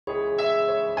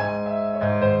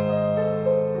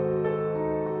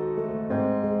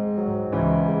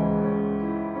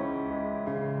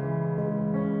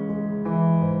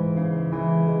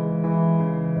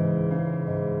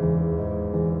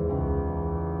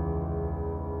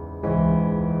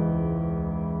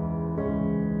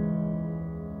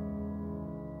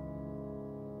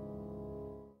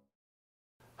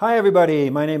Hi everybody,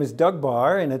 my name is Doug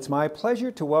Barr and it's my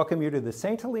pleasure to welcome you to the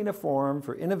St. Helena Forum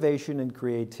for Innovation and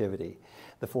Creativity.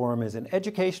 The Forum is an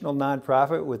educational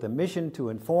nonprofit with a mission to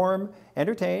inform,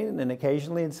 entertain, and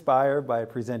occasionally inspire by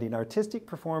presenting artistic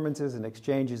performances and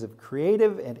exchanges of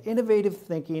creative and innovative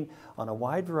thinking on a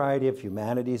wide variety of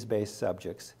humanities-based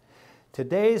subjects.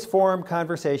 Today's forum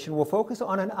conversation will focus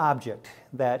on an object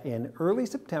that in early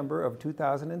September of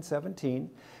 2017,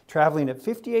 traveling at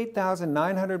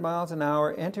 58,900 miles an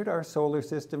hour, entered our solar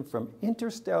system from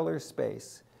interstellar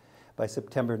space. By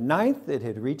September 9th, it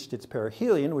had reached its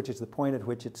perihelion, which is the point at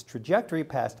which its trajectory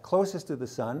passed closest to the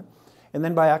sun. And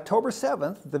then by October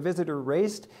 7th, the visitor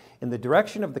raced in the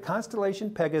direction of the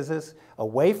constellation Pegasus,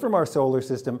 away from our solar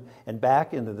system and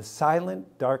back into the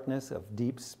silent darkness of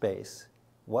deep space.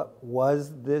 What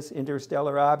was this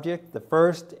interstellar object? The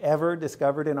first ever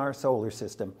discovered in our solar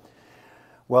system.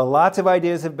 Well, lots of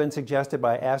ideas have been suggested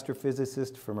by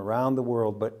astrophysicists from around the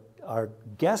world, but our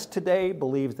guest today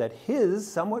believes that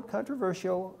his somewhat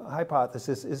controversial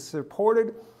hypothesis is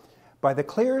supported by the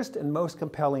clearest and most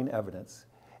compelling evidence.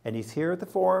 And he's here at the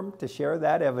forum to share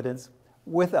that evidence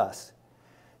with us.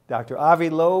 Dr. Avi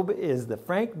Loeb is the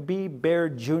Frank B.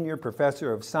 Baird Jr.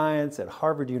 Professor of Science at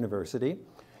Harvard University.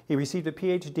 He received a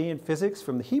PhD in physics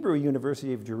from the Hebrew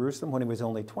University of Jerusalem when he was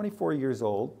only 24 years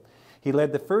old. He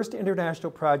led the first international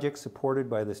project supported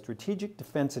by the Strategic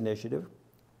Defense Initiative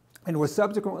and was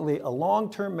subsequently a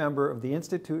long-term member of the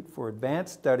Institute for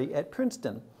Advanced Study at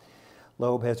Princeton.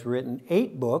 Loeb has written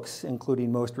 8 books,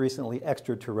 including most recently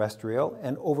Extraterrestrial,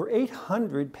 and over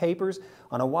 800 papers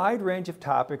on a wide range of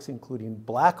topics, including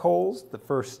black holes, the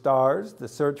first stars, the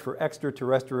search for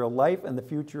extraterrestrial life, and the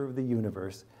future of the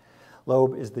universe.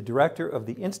 Loeb is the director of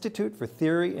the Institute for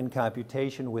Theory and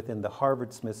Computation within the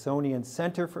Harvard-Smithsonian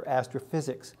Center for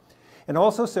Astrophysics, and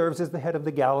also serves as the head of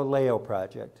the Galileo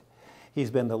Project.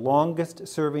 He's been the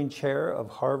longest-serving chair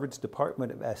of Harvard's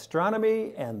Department of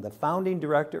Astronomy and the founding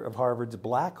director of Harvard's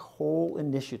Black Hole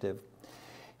Initiative.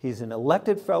 He's an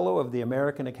elected fellow of the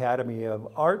American Academy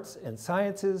of Arts and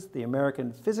Sciences, the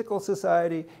American Physical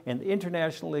Society, and the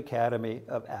International Academy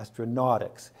of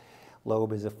Astronautics.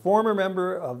 Loeb is a former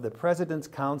member of the President's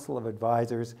Council of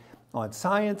Advisors on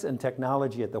Science and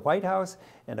Technology at the White House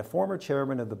and a former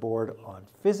chairman of the Board on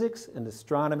Physics and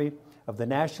Astronomy of the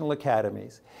National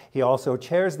Academies. He also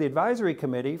chairs the advisory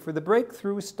committee for the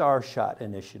Breakthrough Starshot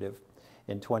Initiative.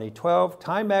 In 2012,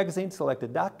 Time magazine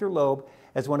selected Dr. Loeb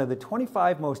as one of the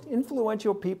 25 most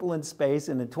influential people in space,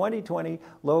 and in 2020,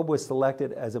 Loeb was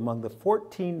selected as among the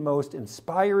 14 most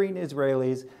inspiring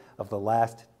Israelis of the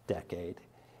last decade.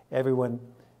 Everyone,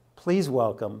 please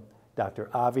welcome Dr.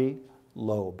 Avi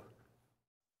Loeb.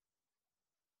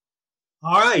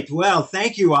 All right, well,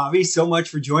 thank you, Avi, so much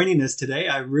for joining us today.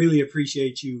 I really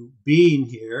appreciate you being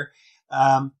here.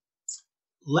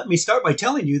 Let me start by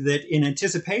telling you that in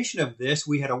anticipation of this,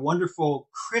 we had a wonderful,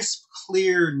 crisp,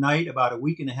 clear night about a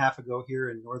week and a half ago here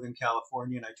in Northern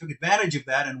California, and I took advantage of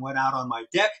that and went out on my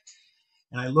deck,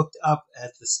 and I looked up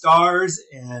at the stars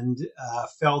and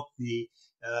felt the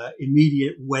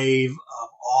immediate wave of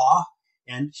awe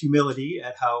and humility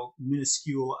at how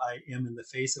minuscule I am in the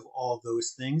face of all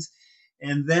those things.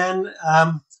 And then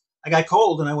I got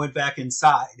cold and I went back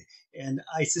inside. And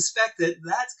I suspect that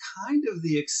that's kind of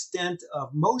the extent of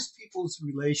most people's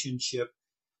relationship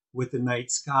with the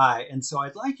night sky. And so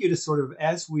I'd like you to sort of,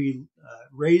 as we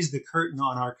raise the curtain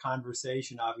on our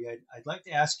conversation, Avi, I'd like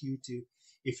to ask you to,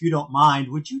 if you don't mind,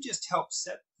 would you just help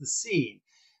set the scene?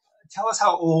 Tell us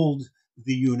how old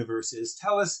the universe is.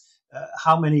 Tell us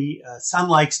how many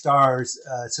sun-like stars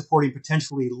supporting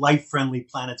potentially life-friendly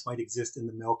planets might exist in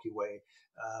the Milky Way.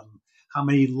 How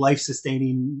many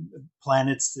life-sustaining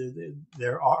planets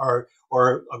there are,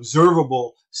 or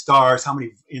observable stars, how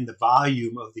many in the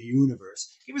volume of the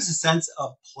universe. Give us a sense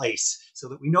of place so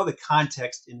that we know the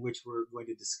context in which we're going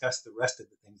to discuss the rest of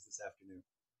the things this afternoon.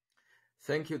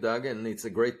 Thank you, Doug, and it's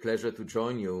a great pleasure to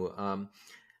join you.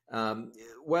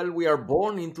 Well, we are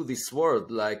born into this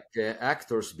world like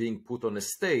actors being put on a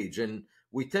stage, and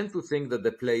we tend to think that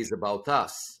the play is about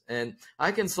us. And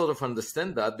I can sort of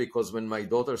understand that because when my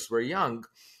daughters were young,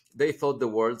 they thought the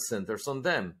world centers on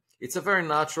them. It's a very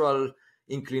natural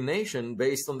inclination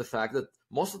based on the fact that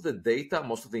most of the data,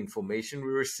 most of the information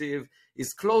we receive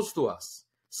is close to us.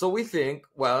 So we think,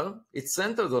 well, it's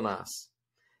centered on us.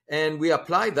 And we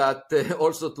apply that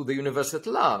also to the universe at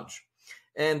large.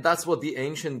 And that's what the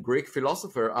ancient Greek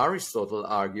philosopher Aristotle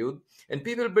argued. And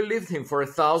people believed him for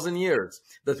 1,000 years,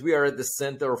 that we are at the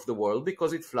center of the world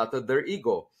because it flattered their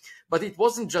ego. But it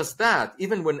wasn't just that.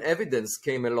 Even when evidence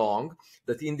came along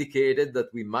that indicated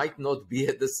that we might not be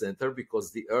at the center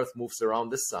because the earth moves around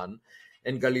the sun,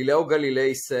 And Galileo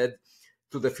Galilei said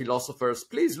to the philosophers,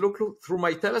 please look through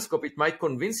my telescope, it might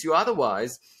convince you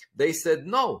otherwise. They said,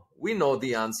 no, we know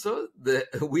the answer.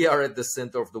 We are at the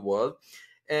center of the world,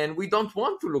 and we don't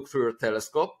want to look through your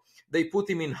telescope. They put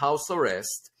him in house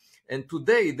arrest, and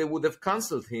today they would have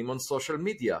canceled him on social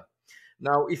media.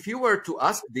 Now, if you were to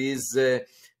ask these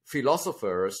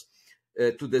philosophers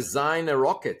to design a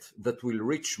rocket that will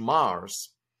reach Mars,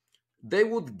 they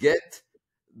would get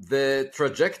the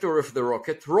trajectory of the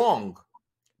rocket wrong,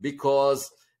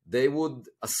 because they would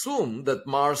assume that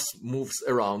Mars moves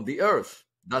around the Earth.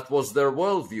 That was their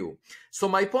worldview. So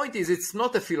my point is, it's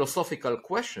not a philosophical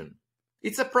question.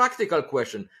 It's a practical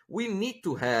question. We need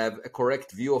to have a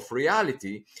correct view of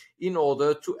reality in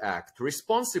order to act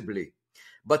responsibly.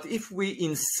 But if we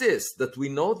insist that we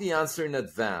know the answer in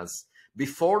advance,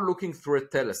 before looking through a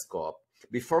telescope,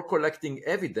 before collecting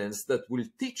evidence that will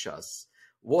teach us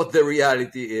what the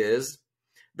reality is,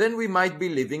 then we might be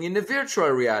living in a virtual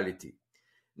reality.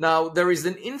 Now, there is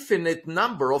an infinite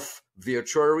number of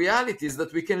virtual realities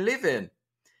that we can live in.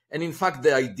 And in fact,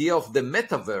 the idea of the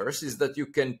metaverse is that you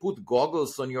can put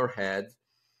goggles on your head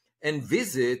and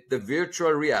visit the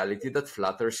virtual reality that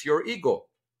flatters your ego.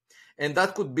 And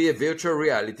that could be a virtual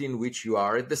reality in which you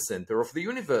are at the center of the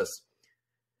universe.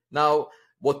 Now,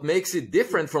 what makes it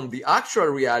different from the actual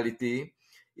reality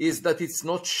is that it's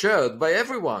not shared by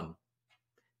everyone.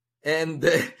 And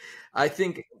I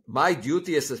think my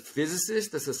duty as a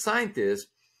physicist, as a scientist,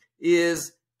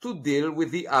 is to deal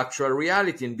with the actual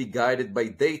reality and be guided by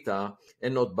data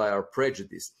and not by our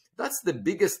prejudice. That's the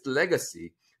biggest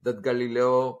legacy that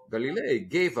Galileo Galilei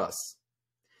gave us.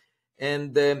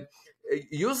 And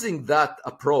using that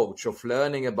approach of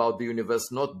learning about the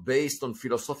universe, not based on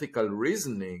philosophical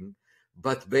reasoning,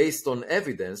 but based on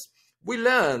evidence, we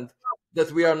learned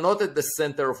that we are not at the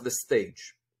center of the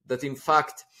stage, that in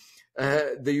fact,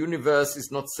 the universe is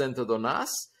not centered on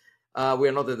us. We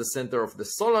are not at the center of the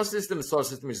solar system. The solar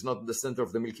system is not the center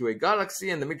of the Milky Way galaxy.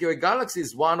 And the Milky Way galaxy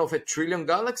is one of 1 trillion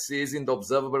galaxies in the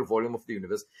observable volume of the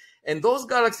universe. And those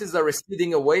galaxies are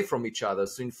receding away from each other.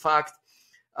 So in fact,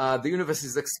 the universe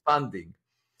is expanding.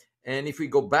 And if we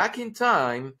go back in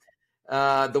time,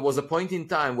 there was a point in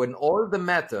time when all the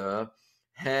matter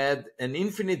had an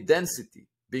infinite density,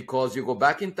 because you go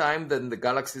back in time, then the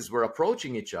galaxies were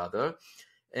approaching each other.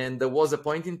 And there was a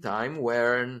point in time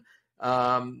where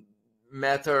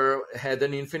matter had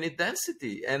an infinite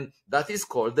density, and that is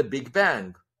called the Big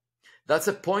Bang. That's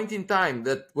a point in time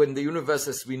that when the universe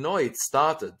as we know it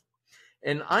started.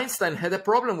 And Einstein had a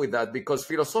problem with that, because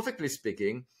philosophically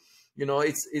speaking, you know,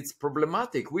 it's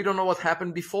problematic. We don't know what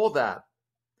happened before that.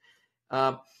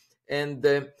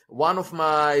 One of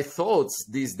my thoughts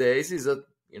these days is that,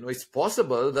 you know, it's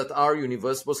possible that our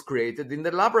universe was created in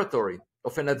the laboratory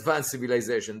of an advanced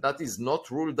civilization. That is not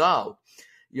ruled out.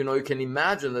 You know, you can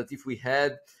imagine that if we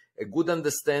had a good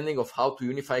understanding of how to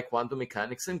unify quantum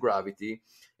mechanics and gravity,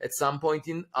 at some point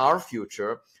in our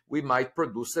future, we might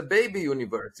produce a baby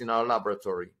universe in our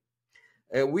laboratory.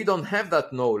 We don't have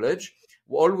that knowledge.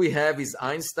 All we have is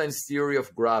Einstein's theory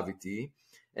of gravity,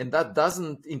 and that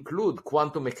doesn't include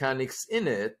quantum mechanics in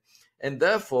it. And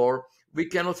therefore, we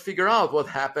cannot figure out what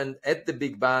happened at the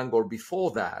Big Bang or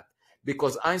before that,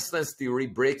 because Einstein's theory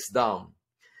breaks down.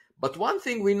 But one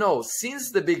thing we know,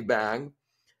 since the Big Bang,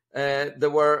 there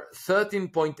were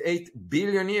 13.8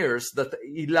 billion years that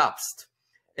elapsed,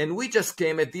 and we just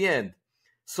came at the end.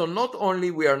 So not only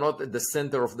we are not at the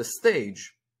center of the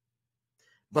stage,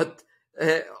 but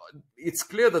it's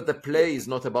clear that the play is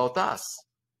not about us,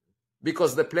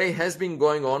 because the play has been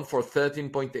going on for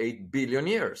 13.8 billion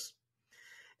years.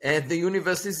 And the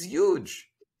universe is huge.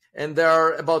 And there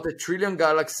are about 1 trillion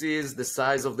galaxies the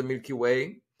size of the Milky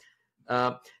Way.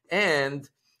 And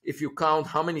if you count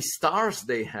how many stars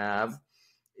they have,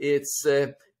 it's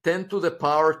 10 to the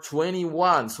power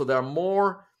 21. So there are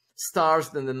more stars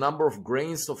than the number of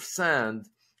grains of sand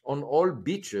on all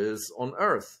beaches on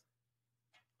Earth.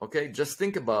 Okay, just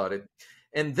think about it.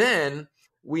 And then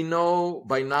we know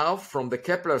by now from the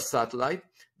Kepler satellite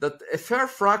that a fair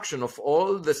fraction of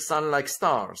all the sun-like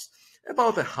stars,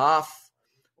 about a half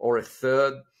or a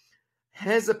third,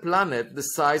 has a planet the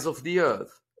size of the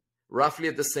Earth, roughly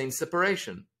at the same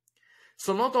separation.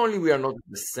 So not only we are not at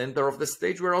the center of the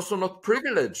stage, we're also not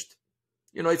privileged.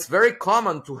 You know, it's very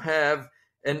common to have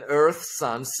an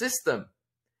Earth-Sun system.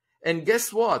 And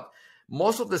guess what?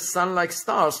 Most of the sun-like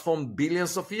stars formed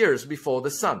billions of years before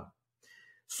the sun.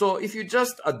 So if you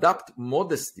just adopt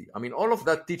modesty, I mean, all of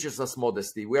that teaches us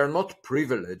modesty. We are not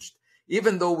privileged,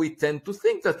 even though we tend to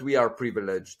think that we are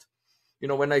privileged. You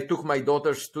know, when I took my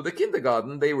daughters to the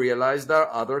kindergarten, they realized there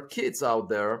are other kids out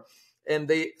there,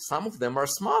 and some of them are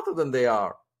smarter than they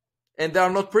are, and they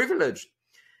are not privileged.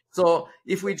 So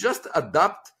if we just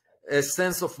adopt a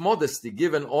sense of modesty,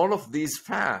 given all of these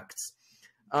facts,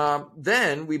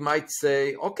 then we might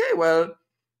say, okay, well,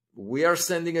 we are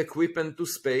sending equipment to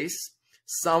space.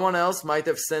 Someone else might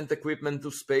have sent equipment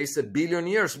to space 1 billion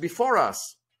years before us.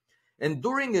 And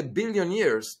during 1 billion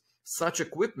years, such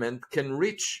equipment can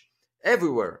reach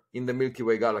everywhere in the Milky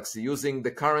Way galaxy using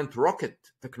the current rocket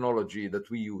technology that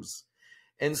we use.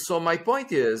 And so my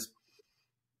point is,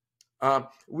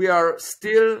 we are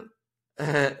still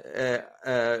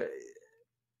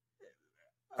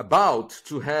about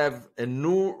to have a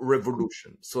new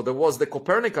revolution. So there was the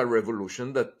Copernican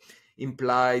revolution that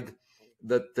implied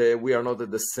that we are not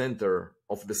at the center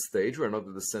of the stage, we are not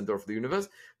at the center of the universe.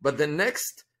 But the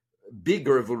next big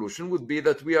revolution would be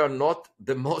that we are not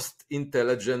the most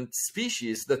intelligent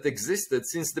species that existed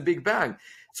since the Big Bang.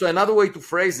 So another way to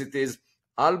phrase it is,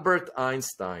 Albert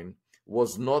Einstein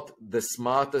was not the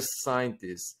smartest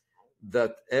scientist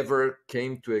that ever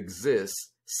came to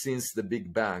exist since the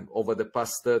Big Bang over the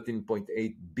past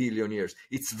 13.8 billion years.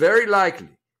 It's very likely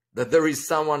that there is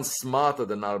someone smarter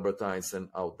than Albert Einstein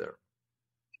out there.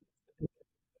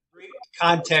 Great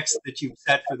context that you've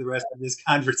set for the rest of this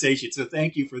conversation. So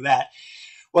thank you for that.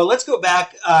 Well, let's go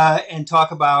back and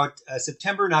talk about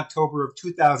September and October of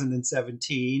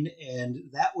 2017. And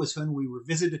that was when we were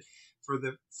visited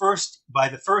by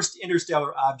the first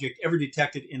interstellar object ever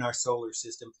detected in our solar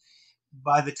system.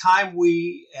 By the time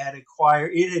it had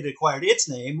acquired its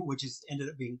name, which ended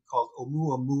up being called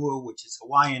Oumuamua, which is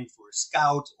Hawaiian for a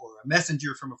scout or a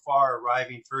messenger from afar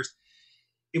arriving first,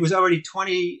 it was already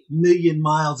 20 million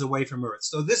miles away from Earth.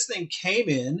 So this thing came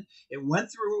in, it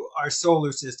went through our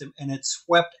solar system, and it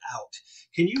swept out.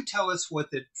 Can you tell us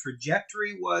what the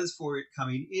trajectory was for it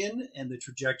coming in and the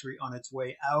trajectory on its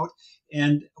way out?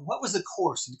 And what was the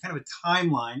course and kind of a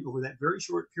timeline over that very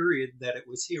short period that it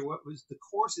was here? What was the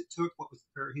course it took? What was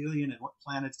the perihelion, and what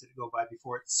planets did it go by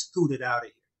before it scooted out of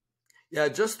here? Yeah,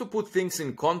 just to put things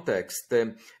in context,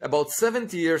 about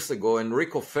 70 years ago,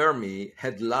 Enrico Fermi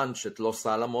had lunch at Los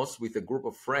Alamos with a group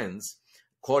of friends,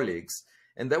 colleagues,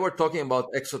 and they were talking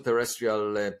about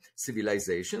extraterrestrial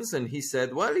civilizations. And he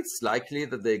said, well, it's likely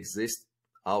that they exist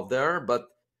out there, but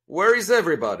where is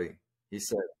everybody? He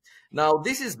said. Now,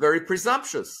 this is very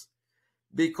presumptuous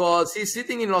because he's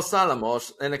sitting in Los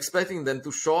Alamos and expecting them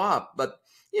to show up. But,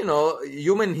 you know,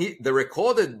 the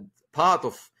recorded part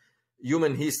of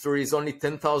human history is only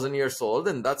 10,000 years old,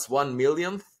 and that's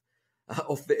 1/1,000,000th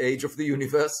of the age of the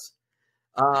universe.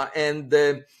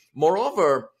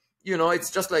 Moreover, you know, it's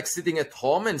just like sitting at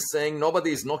home and saying,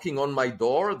 nobody is knocking on my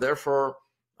door, therefore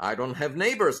I don't have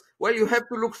neighbors. Well, you have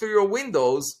to look through your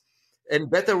windows, and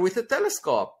better with a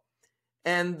telescope.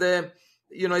 And,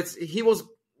 you know, he was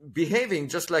behaving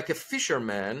just like a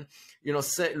fisherman, you know,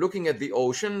 looking at the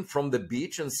ocean from the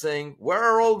beach and saying, where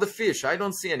are all the fish? I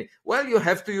don't see any. Well, you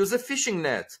have to use a fishing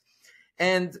net.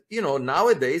 And, you know,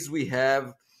 nowadays we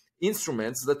have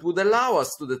instruments that would allow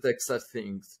us to detect such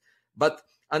things. But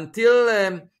until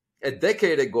a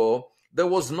decade ago, there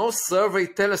was no survey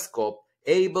telescope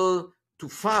able to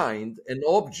find an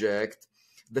object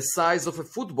the size of a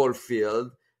football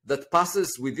field that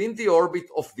passes within the orbit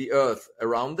of the Earth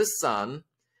around the sun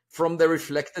from the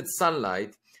reflected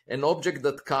sunlight, an object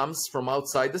that comes from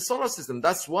outside the solar system.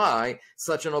 That's why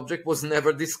such an object was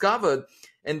never discovered.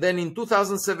 And then in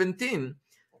 2017,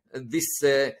 this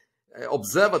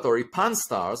observatory,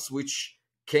 Pan-STARRS, which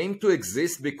came to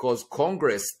exist because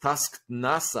Congress tasked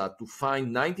NASA to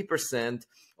find 90%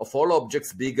 of all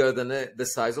objects bigger than the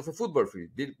size of a football field,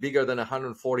 bigger than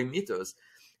 140 meters,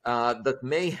 that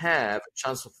may have a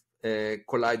chance of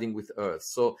colliding with Earth.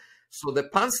 So the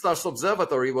Pan-STARRS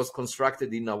Observatory was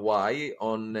constructed in Hawaii,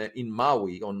 in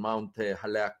Maui, on Mount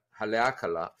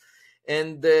Haleakala,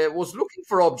 and was looking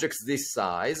for objects this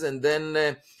size. And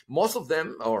then most of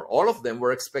them, or all of them,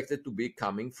 were expected to be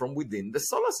coming from within the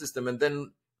solar system. And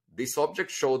then this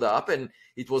object showed up, and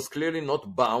it was clearly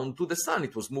not bound to the sun.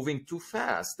 It was moving too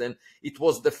fast. And it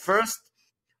was the first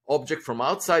object from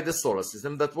outside the solar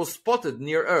system that was spotted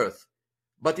near Earth.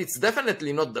 But it's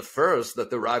definitely not the first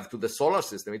that arrived to the solar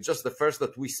system. It's just the first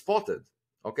that we spotted,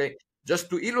 okay? Just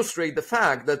to illustrate the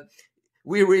fact that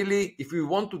we really, if we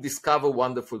want to discover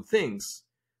wonderful things,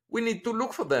 we need to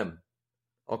look for them,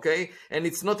 okay? And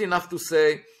it's not enough to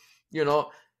say, you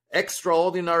know,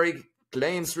 extraordinary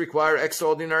claims require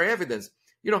extraordinary evidence.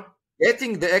 You know,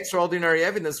 getting the extraordinary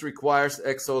evidence requires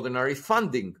extraordinary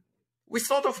funding. We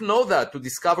sort of know that. To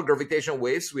discover gravitational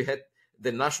waves,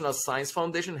 the National Science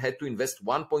Foundation had to invest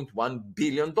 $1.1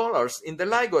 billion in the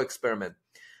LIGO experiment.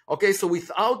 Okay, so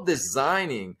without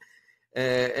designing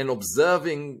an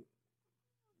observing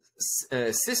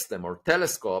system or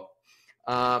telescope,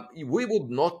 we would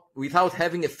not, without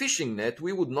having a fishing net,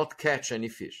 we would not catch any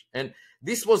fish. And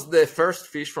this was the first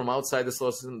fish from outside the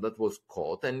solar system that was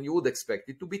caught, and you would expect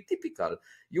it to be typical.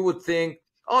 You would think,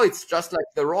 oh, it's just like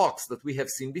the rocks that we have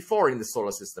seen before in the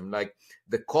solar system, like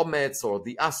the comets or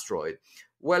the asteroid.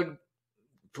 Well,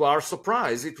 to our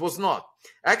surprise, it was not.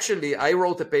 Actually, I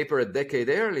wrote a paper a decade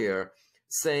earlier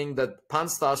saying that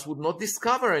pan-stars would not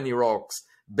discover any rocks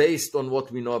based on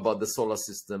what we know about the solar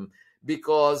system,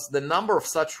 because the number of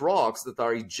such rocks that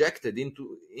are ejected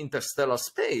into interstellar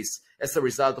space as a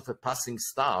result of a passing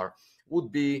star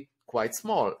would be quite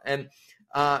small. And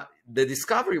the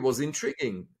discovery was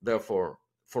intriguing, therefore,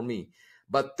 for me.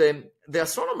 But the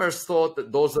astronomers thought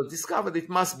that those that discovered it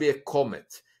must be a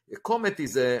comet. A comet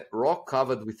is a rock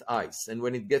covered with ice. And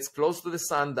when it gets close to the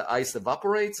sun, the ice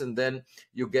evaporates, and then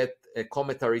you get a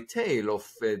cometary tail of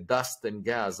dust and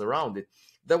gas around it.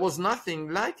 There was nothing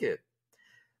like it.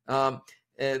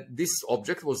 This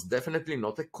object was definitely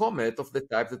not a comet of the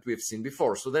type that we've seen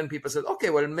before. So then people said, okay,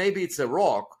 well, maybe it's a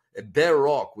rock, a bare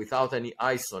rock without any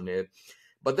ice on it.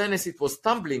 But then as it was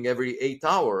tumbling every 8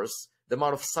 hours, the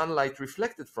amount of sunlight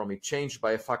reflected from it changed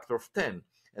by a factor of 10.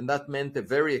 And that meant a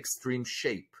very extreme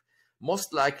shape,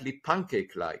 most likely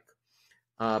pancake-like,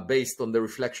 based on the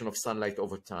reflection of sunlight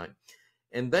over time.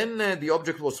 And then the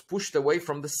object was pushed away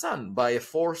from the sun by a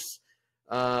force,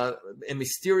 a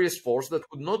mysterious force that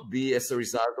could not be as a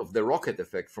result of the rocket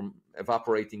effect from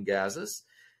evaporating gases.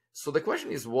 So the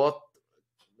question is, what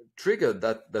triggered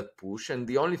that push? And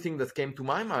the only thing that came to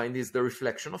my mind is the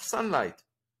reflection of sunlight.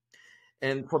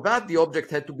 And for that, the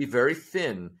object had to be very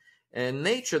thin. And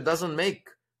nature doesn't make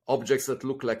objects that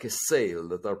look like a sail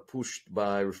that are pushed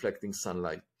by reflecting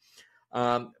sunlight.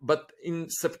 But in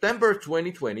September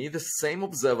 2020, the same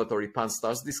observatory,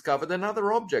 Pan-STARRS, discovered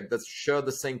another object that shared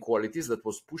the same qualities, that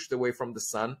was pushed away from the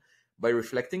sun by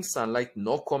reflecting sunlight,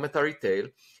 no cometary tail.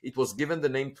 It was given the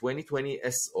name 2020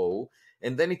 SO,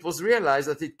 and then it was realized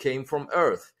that it came from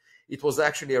Earth. It was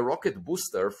actually a rocket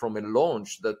booster from a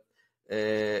launch that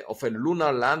of a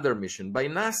lunar lander mission by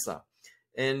NASA.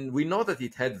 And we know that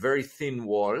it had very thin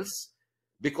walls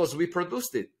because we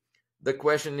produced it. The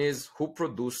question is, who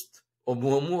produced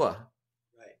Oumuamua?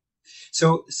 Right.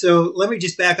 So let me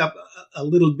just back up a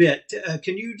little bit.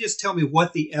 Can you just tell me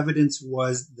what the evidence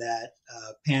was that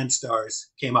Pan-STARRS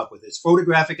came up with? It's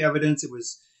photographic evidence.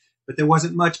 But there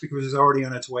wasn't much because it was already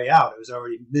on its way out. It was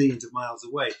already millions of miles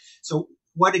away. So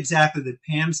what exactly did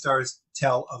Pan-STARRS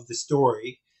tell of the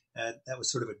story? That was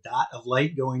sort of a dot of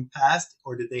light going past,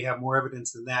 or did they have more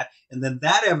evidence than that? And then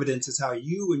that evidence is how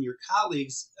you and your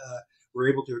colleagues were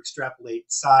able to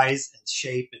extrapolate size and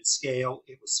shape and scale.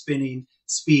 It was spinning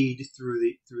speed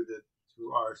through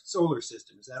our solar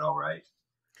system. Is that all right?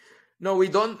 No, we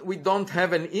don't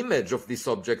have an image of this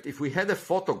object. If we had a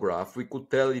photograph, we could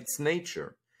tell its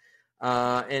nature.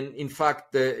 And in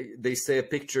fact, they say a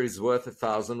picture is worth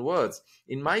 1,000 words.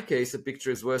 In my case, a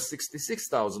picture is worth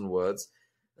 66,000 words.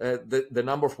 The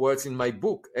number of words in my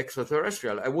book,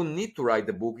 Extraterrestrial. I wouldn't need to write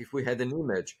the book if we had an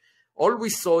image. All we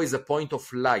saw is a point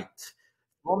of light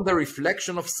from the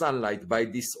reflection of sunlight by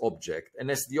this object.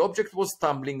 And as the object was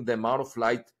tumbling, the amount of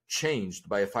light changed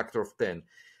by a factor of 10.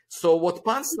 So what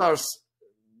Pan-STARRS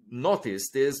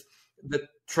noticed is the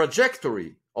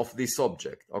trajectory of this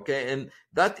object, okay? And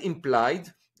that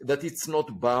implied that it's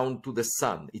not bound to the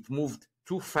sun. It moved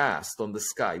too fast on the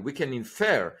sky. We can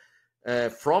infer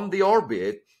from the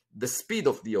orbit the speed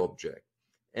of the object.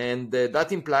 And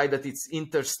that implied that it's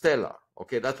interstellar.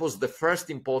 Okay, that was the first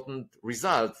important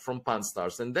result from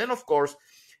Pan-STARRS. And then, of course,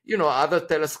 you know, other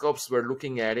telescopes were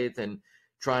looking at it and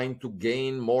trying to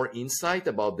gain more insight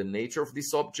about the nature of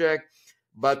this object.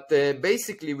 But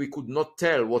basically, we could not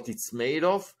tell what it's made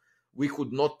of. We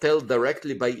could not tell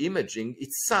directly by imaging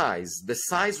its size. The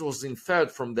size was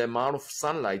inferred from the amount of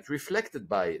sunlight reflected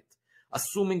by it,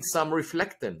 assuming some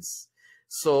reflectance.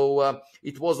 So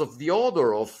it was of the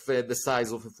order of the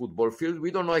size of a football field.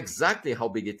 We don't know exactly how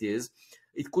big it is.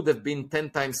 It could have been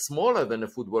 10 times smaller than a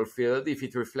football field if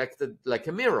it reflected like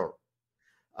a mirror.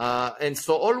 And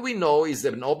so all we know is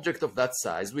that an object of that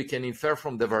size, we can infer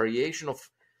from the variation of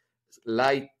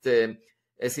light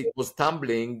as it was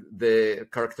tumbling, the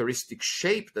characteristic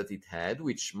shape that it had,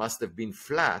 which must have been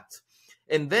flat.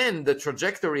 And then the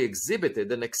trajectory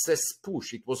exhibited an excess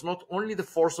push. It was not only the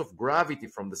force of gravity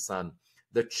from the sun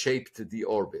that shaped the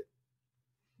orbit.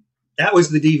 That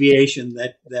was the deviation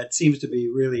that seems to be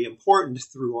really important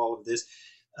through all of this.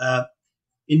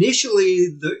 Initially,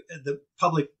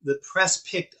 the press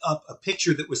picked up a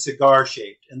picture that was cigar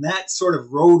shaped, and that sort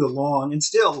of rode along. And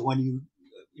still, when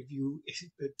you if you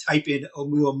type in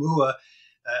Oumuamua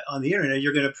on the internet,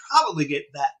 you're going to probably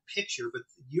get that picture, but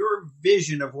your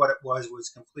vision of what it was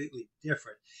completely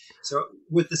different. So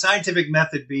with the scientific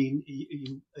method being,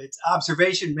 it's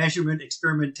observation, measurement,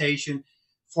 experimentation,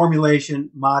 formulation,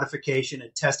 modification,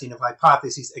 and testing of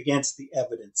hypotheses against the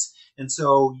evidence. And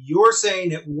so you're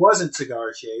saying it wasn't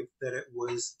cigar shaped, that it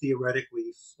was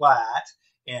theoretically flat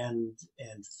and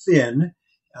thin,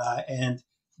 and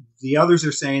the others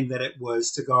are saying that it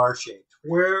was cigar shaped.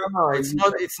 Where no, it's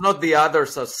not. It's not the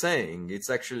others are saying. It's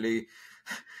actually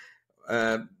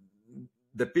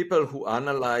the people who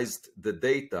analyzed the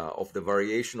data of the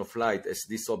variation of light as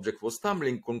this object was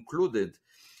tumbling concluded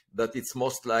that it's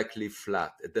most likely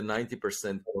flat at the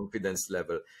 90% confidence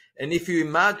level. And if you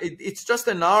imagine, it's just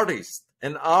an artist.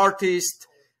 An artist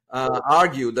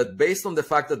argued that based on the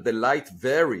fact that the light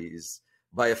varies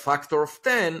by a factor of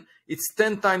 10, it's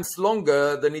 10 times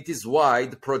longer than it is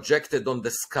wide projected on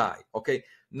the sky. Okay,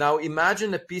 now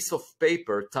imagine a piece of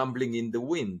paper tumbling in the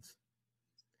wind.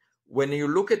 When you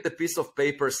look at the piece of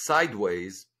paper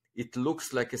sideways, it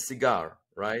looks like a cigar,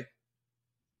 right?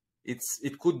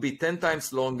 It could be 10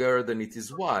 times longer than it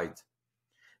is wide.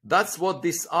 That's what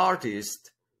this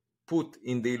artist put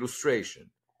in the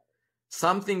illustration.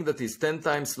 Something that is 10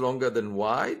 times longer than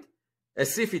wide,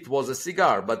 as if it was a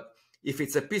cigar. But if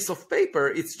it's a piece of paper,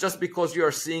 it's just because you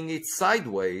are seeing it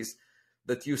sideways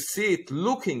that you see it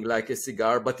looking like a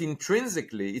cigar, but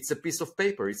intrinsically it's a piece of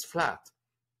paper, it's flat.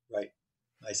 Right.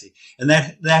 I see. And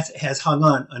that has hung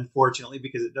on, unfortunately,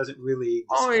 because it doesn't really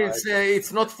describe...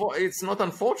 it's not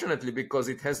unfortunately, because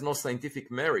it has no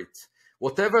scientific merit.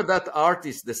 Whatever that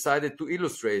artist decided to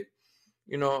illustrate,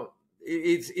 you know,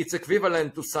 it's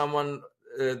equivalent to someone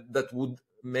that would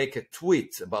make a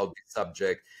tweet about the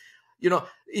subject. You know,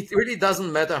 it really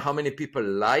doesn't matter how many people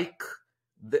like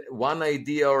one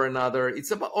idea or another.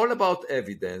 It's all about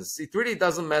evidence. It really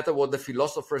doesn't matter what the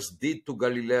philosophers did to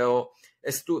Galileo.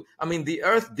 I mean, the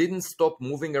Earth didn't stop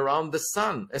moving around the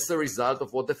sun as a result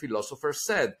of what the philosophers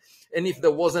said. And if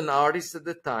there was an artist at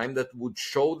the time that would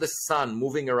show the sun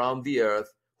moving around the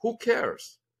Earth, who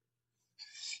cares?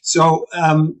 So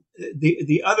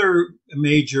the other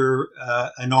major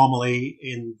anomaly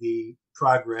in the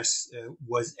progress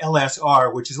was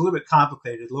LSR, which is a little bit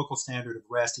complicated, local standard of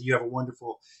rest. And you have a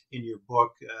wonderful, in your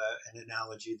book, an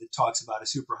analogy that talks about a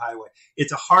superhighway.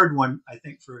 It's a hard one, I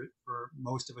think, for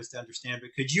most of us to understand.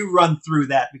 But could you run through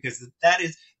that? Because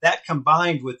that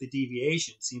combined with the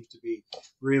deviation seems to be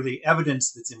really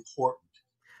evidence that's important.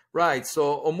 Right.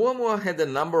 So Oumuamua had a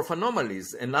number of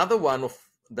anomalies. Another one of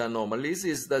the anomalies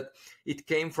is that it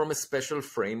came from a special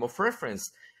frame of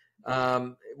reference,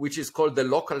 which is called the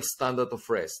local standard of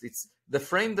rest. It's the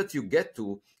frame that you get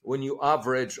to when you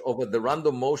average over the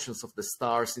random motions of the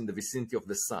stars in the vicinity of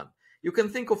the sun. You can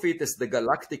think of it as the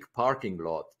galactic parking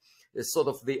lot. It's sort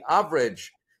of the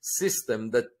average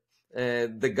system that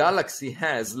the galaxy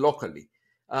has locally.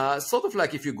 Sort of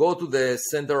like if you go to the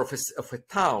center of a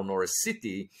town or a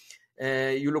city,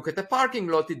 you look at the parking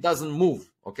lot, it doesn't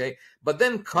move, okay? But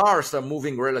then cars are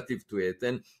moving relative to it,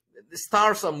 and the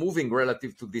stars are moving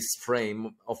relative to this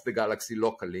frame of the galaxy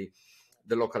locally,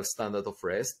 the local standard of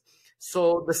rest.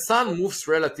 So the sun moves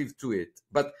relative to it.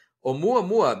 But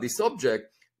Oumuamua, this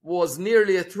object, was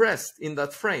nearly at rest in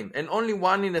that frame. And only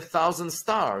 1 in 1,000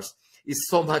 stars is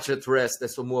so much at rest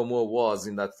as Oumuamua was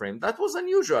in that frame. That was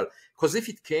unusual, because if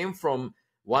it came from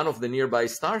one of the nearby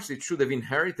stars, it should have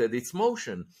inherited its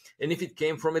motion. And if it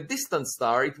came from a distant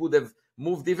star, it would have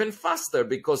moved even faster,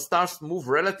 because stars move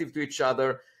relative to each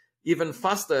other even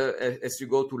faster as you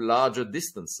go to larger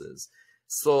distances.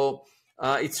 So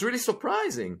it's really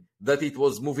surprising that it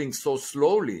was moving so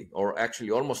slowly, or actually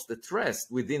almost at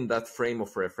rest within that frame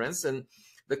of reference. And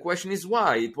the question is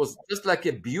why. It was just like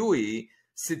a buoy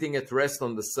sitting at rest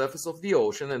on the surface of the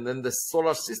ocean, and then the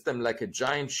solar system, like a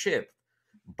giant ship,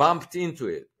 bumped into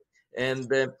it. And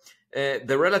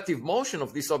the relative motion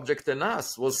of this object and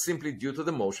us was simply due to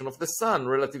the motion of the sun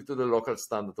relative to the local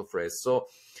standard of rest. So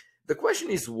the question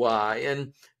is why,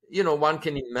 and you know, one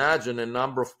can imagine a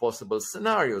number of possible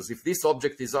scenarios. If this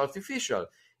object is artificial,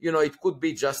 you know, it could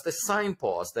be just a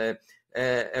signpost, a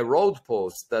road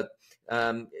post that,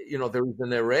 you know, there is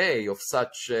an array of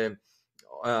such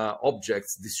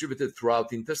objects distributed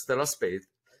throughout interstellar space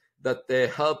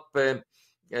that help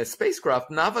spacecraft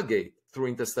navigate through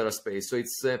interstellar space. So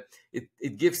it's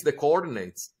it gives the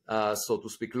coordinates, so to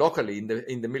speak, locally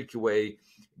in the Milky Way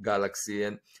galaxy,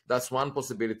 and that's one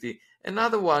possibility.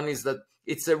 Another one is that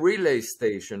it's a relay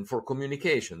station for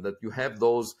communication, that you have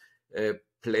those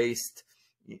placed,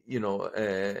 you know,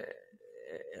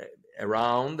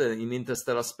 around in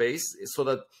interstellar space, so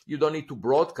that you don't need to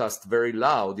broadcast very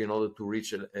loud in order to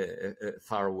reach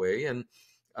far away. And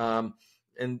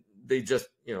they just,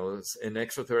 an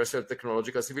extraterrestrial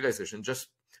technological civilization just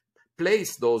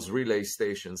placed those relay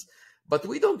stations. But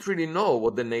we don't really know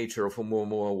what the nature of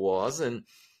Oumuamua was. And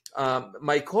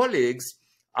my colleagues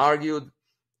argued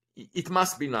it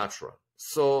must be natural.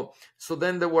 So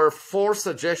then there were 4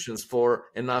 suggestions for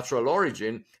a natural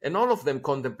origin, and all of them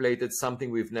contemplated something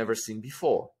we've never seen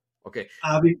before. Okay.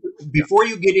 Before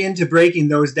you get into breaking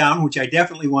those down, which I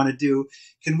definitely want to do,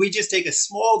 can we just take a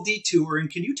small detour, and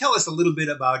can you tell us a little bit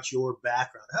about your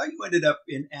background, how you ended up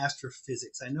in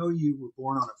astrophysics? I know you were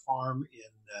born on a farm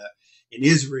in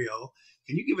Israel.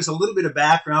 Can you give us a little bit of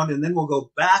background, and then we'll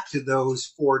go back to those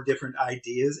 4 different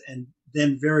ideas, and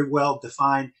then very well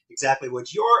define exactly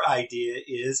what your idea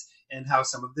is and how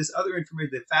some of this other information,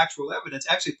 the factual evidence,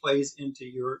 actually plays into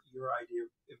your idea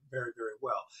very, very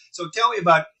well. So tell me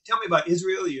about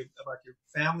Israel, about your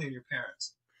family and your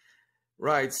parents.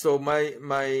 Right. So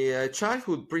my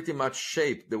childhood pretty much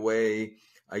shaped the way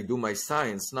I do my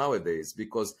science nowadays,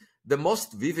 because the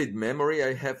most vivid memory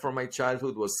I have from my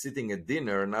childhood was sitting at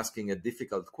dinner and asking a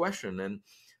difficult question, and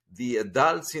the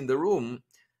adults in the room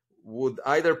would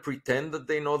either pretend that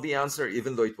they know the answer,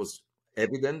 even though it was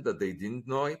evident that they didn't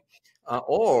know it,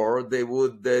 or they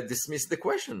would dismiss the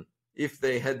question if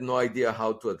they had no idea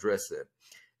how to address it.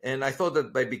 And I thought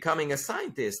that by becoming a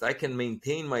scientist, I can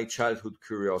maintain my childhood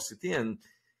curiosity, and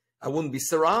I wouldn't be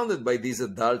surrounded by these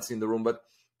adults in the room. But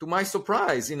to my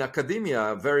surprise, in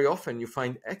academia, very often you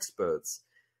find experts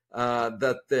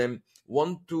that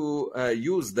want to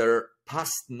use their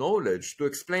past knowledge to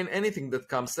explain anything that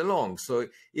comes along. So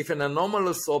if an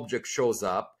anomalous object shows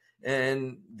up,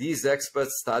 and these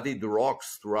experts studied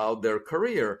rocks throughout their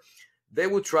career, they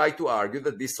would try to argue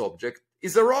that this object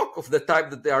is a rock of the type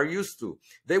that they are used to.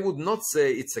 They would not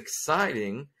say it's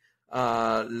exciting,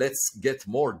 let's get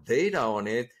more data on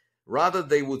it. Rather,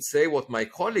 they would say what my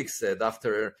colleague said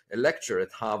after a lecture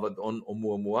at Harvard on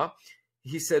Oumuamua.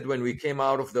 He said, when we came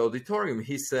out of the auditorium,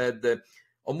 he said,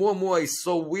 Oumuamua is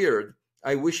so weird,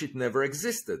 I wish it never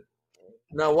existed.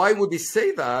 Now, why would he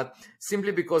say that?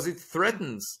 Simply because it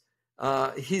threatens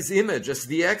his image as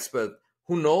the expert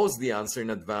who knows the answer in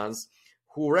advance,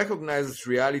 who recognizes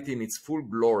reality in its full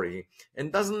glory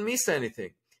and doesn't miss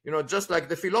anything. Just like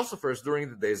the philosophers during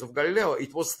the days of Galileo,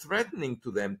 it was threatening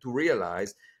to them to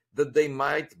realize that they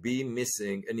might be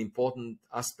missing an important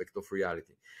aspect of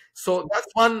reality. So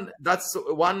that's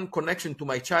one connection to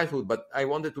my childhood, but I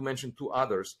wanted to mention 2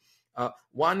 others.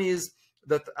 One is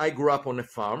that I grew up on a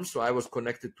farm, so I was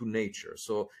connected to nature.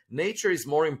 So nature is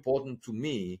more important to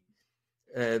me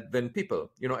than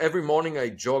people. Every morning I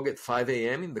jog at 5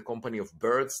 a.m. in the company of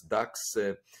birds, ducks,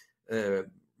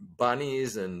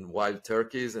 bunnies, and wild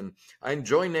turkeys. And I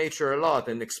enjoy nature a lot,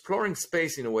 and exploring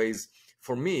space in a way is,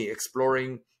 for me,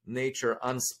 exploring nature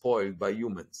unspoiled by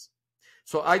humans.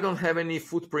 So I don't have any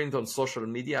footprint on social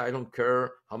media. I don't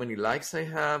care how many likes I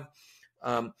have.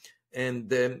 I'm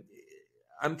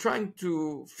trying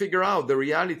to figure out the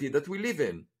reality that we live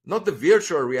in, not the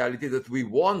virtual reality that we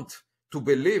want to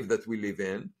believe that we live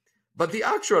in, but the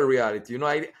actual reality.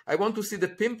 I want to see the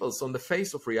pimples on the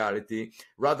face of reality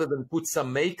rather than put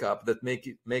some makeup that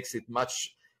makes it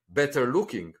much better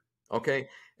looking. Okay.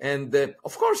 And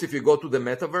of course, if you go to the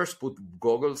metaverse, put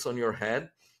goggles on your head,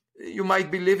 you might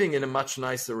be living in a much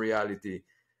nicer reality.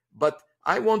 But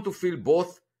I want to feel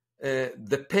both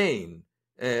the pain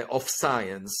of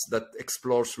science that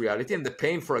explores reality. And the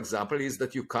pain, for example, is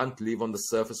that you can't live on the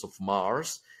surface of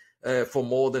Mars for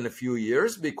more than a few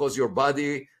years because your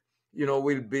body,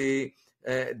 will be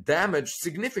damaged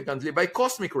significantly by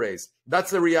cosmic rays.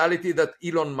 That's a reality that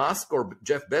Elon Musk or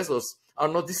Jeff Bezos are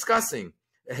not discussing,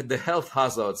 the health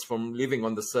hazards from living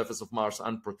on the surface of Mars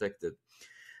unprotected.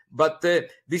 But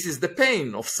this is the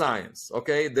pain of science,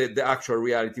 okay, the actual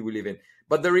reality we live in.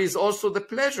 But there is also the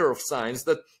pleasure of science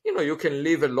that, you can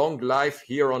live a long life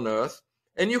here on Earth,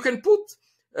 and you can put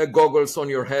goggles on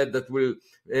your head that will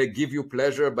give you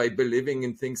pleasure by believing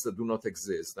in things that do not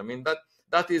exist. I mean,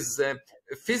 that is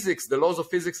physics. The laws of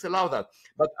physics allow that.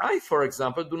 But I, for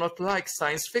example, do not like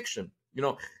science fiction.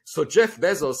 So Jeff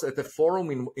Bezos at a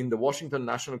forum in the Washington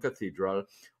National Cathedral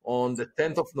on the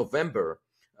 10th of November,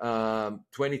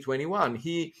 2021,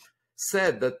 he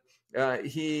said that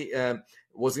he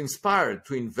was inspired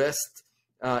to invest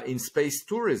in space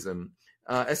tourism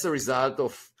as a result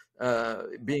of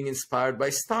being inspired by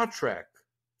Star Trek.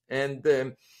 And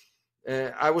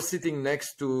I was sitting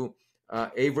next to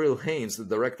Avril Haines, the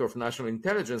director of national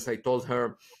intelligence. I told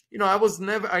her,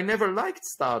 I never liked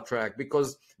Star Trek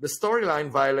because the storyline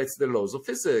violates the laws of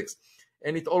physics.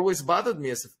 And it always bothered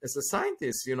me as a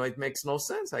scientist. It makes no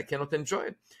sense. I cannot enjoy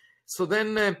it. So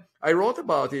then I wrote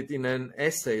about it in an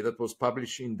essay that was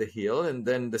published in The Hill. And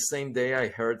then the same day I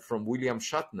heard from William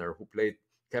Shatner, who played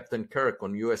Captain Kirk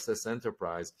on USS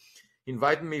Enterprise,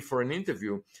 invited me for an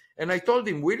interview. And I told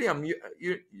him, William,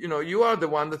 you are the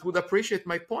one that would appreciate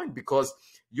my point, because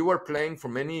you were playing for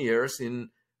many years in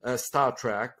Star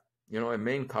Trek, a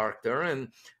main character,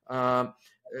 and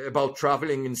about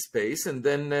traveling in space. And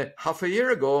then half a year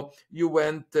ago, you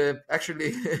went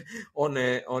actually on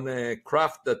a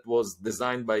craft that was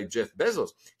designed by Jeff Bezos.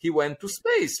 He went to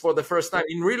space for the first time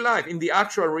in real life, in the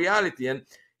actual reality. And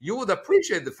you would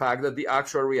appreciate the fact that the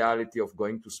actual reality of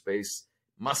going to space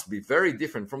must be very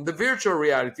different from the virtual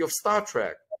reality of Star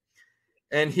Trek.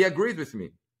 And he agreed with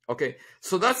me. Okay,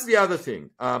 so that's the other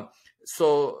thing.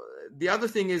 So the other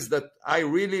thing is that I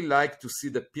really like to see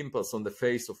the pimples on the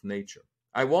face of nature.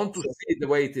 I want to see it the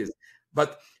way it is.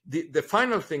 But the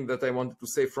final thing that I wanted to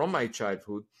say from my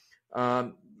childhood,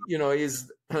 is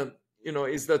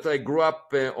that I grew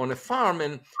up on a farm,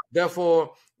 and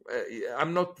therefore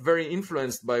I'm not very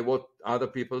influenced by what other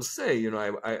people say.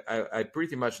 I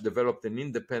pretty much developed an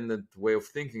independent way of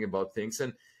thinking about things,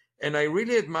 and I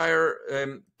really admire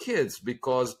kids,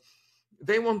 because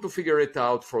they want to figure it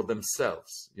out for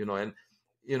themselves.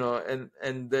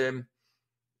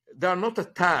 They are not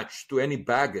attached to any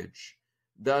baggage.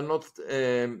 They are not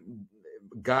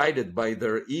guided by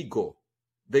their ego.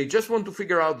 They just want to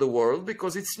figure out the world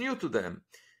because it's new to them,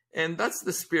 and that's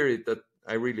the spirit that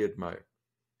I really admire.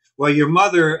 Well, your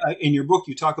mother, in your book,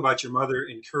 you talk about your mother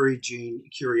encouraging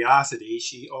curiosity.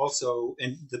 She also,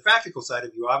 and the practical side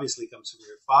of you obviously comes from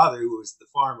your father, who was the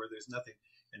farmer. There's nothing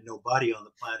and nobody on the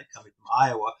planet coming from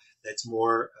Iowa that's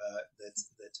more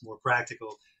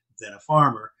practical than a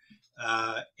farmer.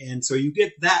 And so you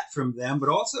get that from them. But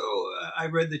also, I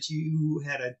read that you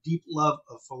had a deep love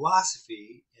of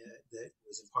philosophy that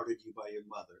was imparted to you by your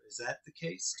mother. Is that the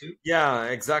case too? Yeah,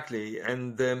 exactly.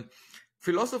 And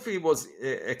philosophy was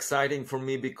exciting for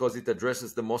me because it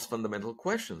addresses the most fundamental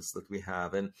questions that we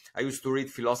have. And I used to read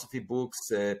philosophy books,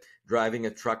 driving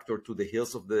a tractor to the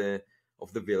hills of the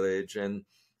village. And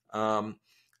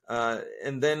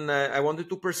then I wanted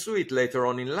to pursue it later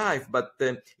on in life. But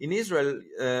in Israel,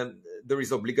 there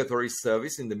is obligatory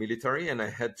service in the military, and I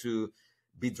had to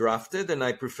be drafted. And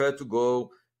I preferred to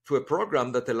go to a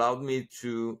program that allowed me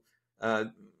to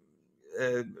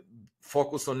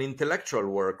focus on intellectual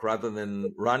work rather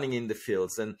than running in the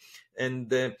fields. And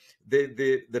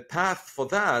the path for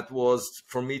that was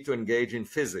for me to engage in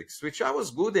physics, which I was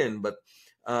good in, but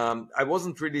I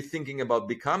wasn't really thinking about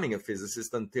becoming a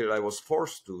physicist until I was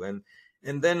forced to.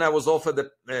 And then I was offered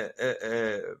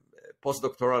a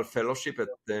postdoctoral fellowship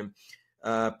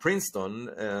at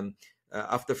Princeton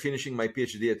after finishing my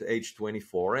PhD at age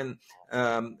 24. And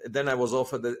then I was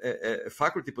offered a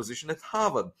faculty position at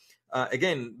Harvard.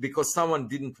 Again, because someone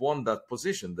didn't want that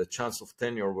position, the chance of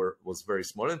tenure was very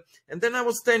small. And then I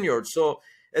was tenured. So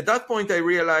at that point, I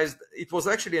realized it was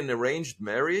actually an arranged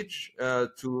marriage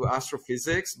to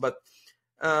astrophysics, but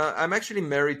I'm actually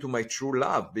married to my true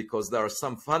love, because there are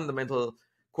some fundamental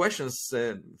questions,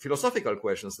 philosophical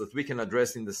questions that we can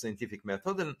address in the scientific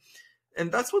method.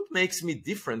 And that's what makes me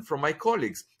different from my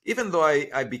colleagues. Even though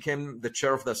I became the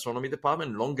chair of the astronomy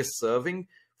department, longest serving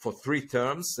for 3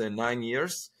 terms, 9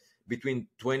 years, between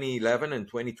 2011 and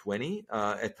 2020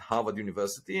 at Harvard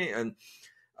University. And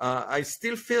I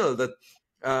still feel that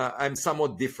I'm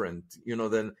somewhat different,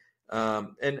 than,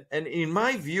 and in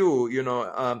my view,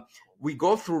 we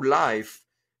go through life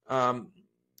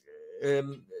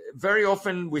very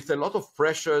often with a lot of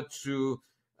pressure to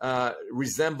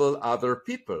resemble other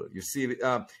people. You see,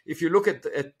 if you look at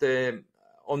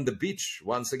on the beach,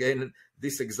 once again,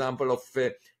 this example of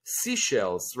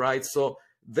seashells, right? So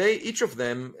each of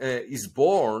them is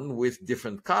born with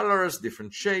different colors,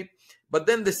 different shape, but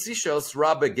then the seashells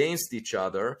rub against each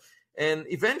other and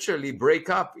eventually break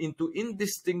up into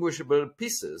indistinguishable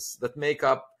pieces that make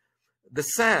up the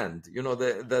sand,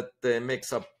 that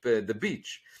makes up the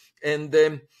beach. And,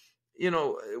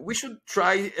 we should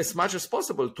try as much as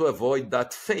possible to avoid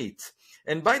that fate.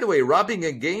 And by the way, rubbing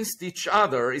against each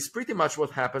other is pretty much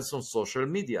what happens on social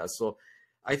media. So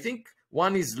I think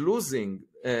one is losing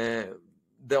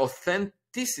the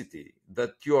authenticity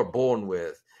that you are born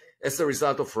with as a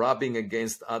result of rubbing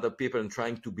against other people and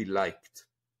trying to be liked.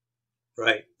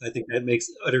 Right. I think that makes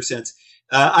utter sense.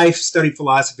 I studied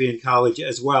philosophy in college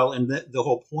as well, and the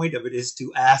whole point of it is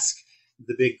to ask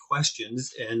the big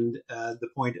questions, and the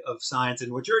point of science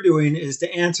and what you're doing is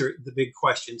to answer the big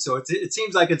questions. So it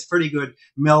seems like it's pretty good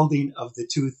melding of the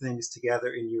two things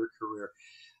together in your career.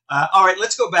 All right,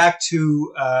 let's go back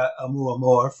to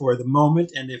Oumuamua for the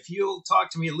moment, and if you'll talk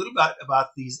to me a little bit about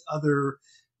these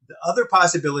the other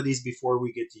possibilities before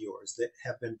we get to yours that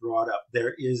have been brought up.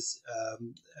 There is,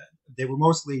 they were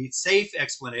mostly safe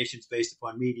explanations based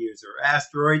upon meteors or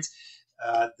asteroids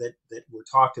that were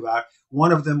talked about.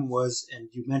 One of them was, and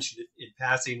you mentioned it in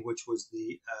passing, which was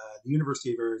the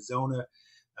University of Arizona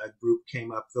group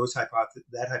came up.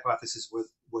 That hypothesis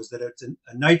was that it's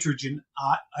a nitrogen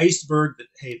iceberg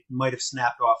that might have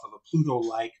snapped off of a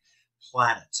Pluto-like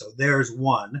planet. So there's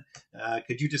one.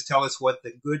 Could you just tell us what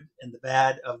the good and the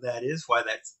bad of that is? Why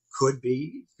that could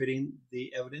be fitting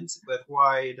the evidence, but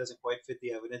why it doesn't quite fit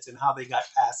the evidence, and how they got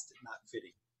past it not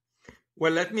fitting?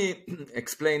 Well, let me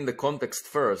explain the context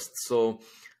first. So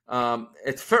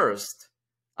at first,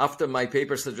 after my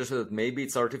paper suggested that maybe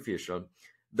it's artificial,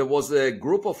 there was a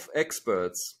group of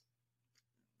experts,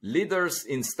 leaders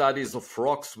in studies of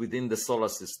rocks within the solar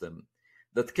system,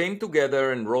 that came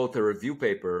together and wrote a review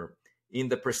paper in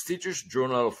the prestigious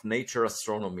Journal of Nature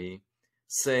Astronomy,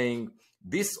 saying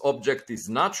this object is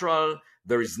natural,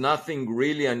 there is nothing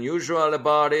really unusual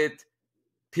about it,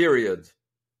 period.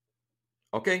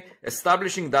 Okay,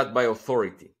 establishing that by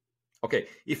authority. Okay,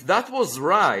 if that was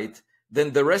right,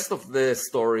 then the rest of the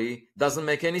story doesn't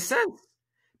make any sense.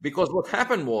 Because what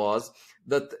happened was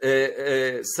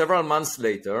that several months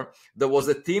later, there was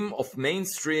a team of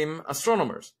mainstream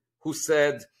astronomers who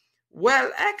said,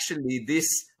 well, actually, this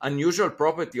unusual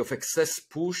property of excess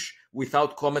push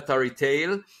without cometary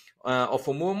tail of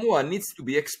Oumuamua needs to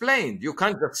be explained. You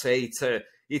can't just say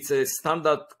it's a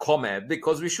standard comet,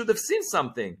 because we should have seen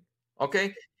something,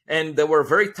 okay? And there were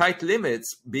very tight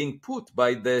limits being put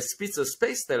by the Spitzer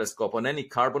Space Telescope on any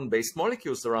carbon-based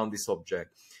molecules around this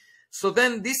object. So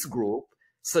then this group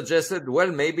suggested,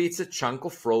 well, maybe it's a chunk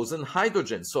of frozen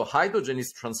hydrogen. So hydrogen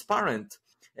is transparent,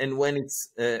 and when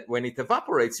it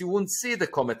evaporates, you won't see the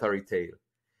cometary tail.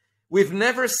 We've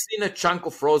never seen a chunk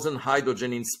of frozen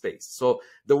hydrogen in space. So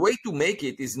the way to make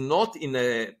it is not in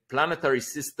a planetary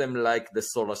system like the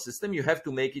solar system. You have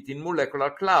to make it in molecular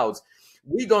clouds.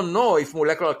 We don't know if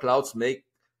molecular clouds make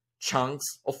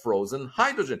chunks of frozen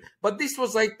hydrogen, but this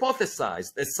was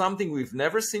hypothesized as something we've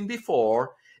never seen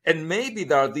before. And maybe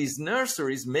there are these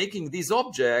nurseries making these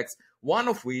objects, one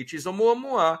of which is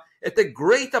Oumuamua, at a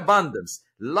great abundance,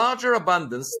 larger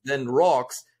abundance than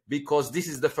rocks, because this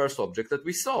is the first object that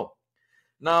we saw.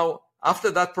 Now,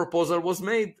 after that proposal was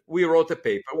made, we wrote a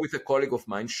paper with a colleague of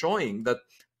mine showing that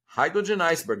hydrogen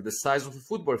iceberg, the size of a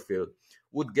football field,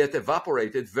 would get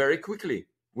evaporated very quickly,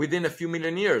 within a few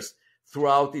million years,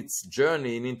 throughout its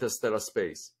journey in interstellar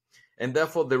space. And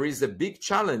therefore, there is a big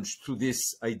challenge to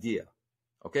this idea.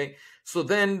 Okay, so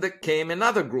then there came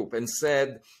another group and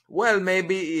said, well,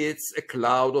 maybe it's a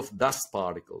cloud of dust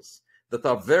particles that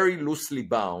are very loosely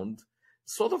bound,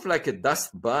 sort of like a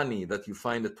dust bunny that you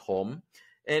find at home,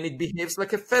 and it behaves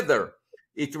like a feather.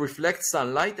 It reflects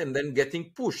sunlight and then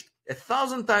getting pushed,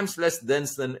 1,000 times less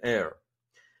dense than air.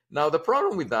 Now, the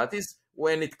problem with that is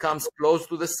when it comes close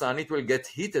to the sun, it will get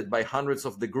heated by hundreds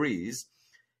of degrees,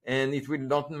 and it will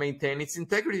not maintain its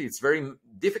integrity. It's very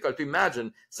difficult to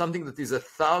imagine something that is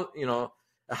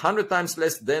 100 times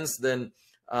less dense than,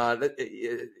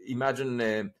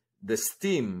 imagine the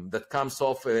steam that comes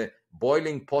off a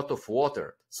boiling pot of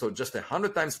water. So just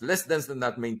 100 times less dense than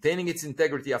that, maintaining its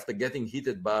integrity after getting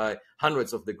heated by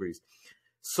hundreds of degrees.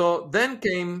 So then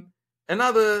came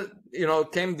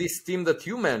came this team that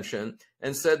you mentioned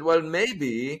and said, well,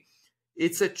 maybe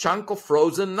it's a chunk of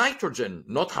frozen nitrogen,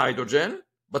 not hydrogen,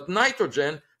 but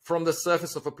nitrogen from the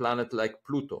surface of a planet like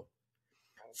Pluto.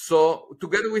 So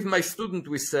together with my student,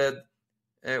 we said,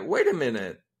 wait a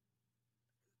minute,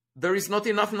 there is not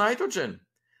enough nitrogen.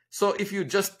 So if you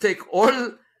just take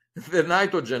all the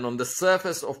nitrogen on the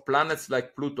surface of planets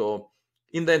like Pluto,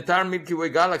 in the entire Milky Way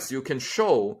galaxy, you can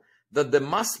show that the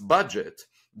mass budget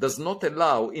does not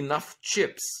allow enough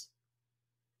chips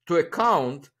to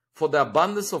account for the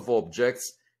abundance of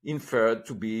objects inferred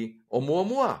to be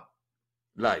Oumuamua.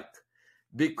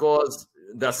 Because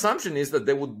the assumption is that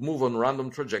they would move on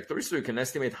random trajectories, so you can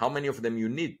estimate how many of them you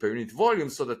need per unit volume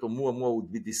so that Oumuamua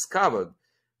would be discovered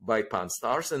by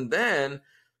pan-stars, and then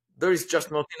there is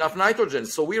just not enough nitrogen.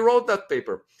 So we wrote that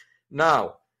paper.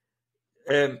 Now,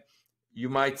 you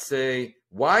might say,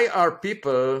 why are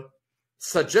people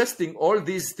suggesting all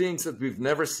these things that we've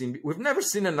never seen? We've never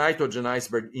seen a nitrogen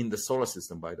iceberg in the solar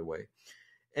system, by the way.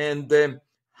 And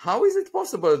how is it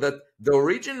possible that the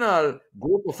original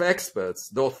group of experts,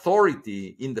 the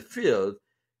authority in the field,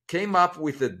 came up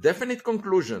with a definite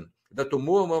conclusion that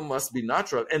Oumuamua must be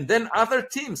natural, and then other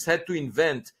teams had to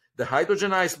invent the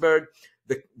hydrogen iceberg,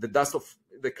 the dust of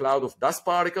the cloud of dust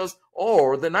particles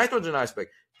or the nitrogen iceberg.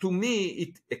 To me,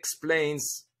 it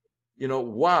explains,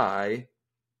 why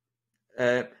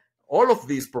all of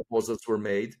these proposals were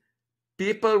made.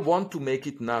 People want to make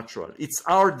it natural. It's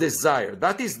our desire.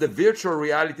 That is the virtual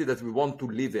reality that we want to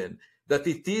live in, that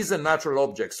it is a natural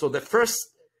object. So the first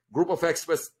group of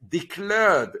experts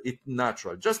declared it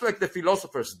natural, just like the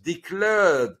philosophers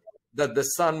declared that the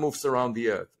sun moves around the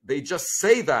earth. They just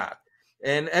say that.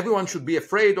 And everyone should be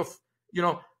afraid of,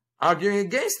 arguing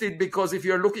against it, because if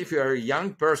you're a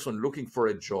young person looking for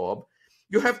a job,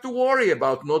 you have to worry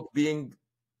about not being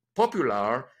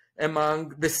popular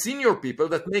among the senior people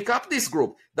that make up this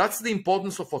group. That's the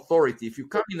importance of authority. If you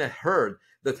come in a herd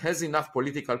that has enough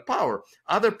political power,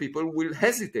 other people will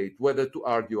hesitate whether to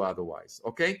argue otherwise,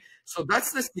 okay? So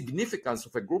that's the significance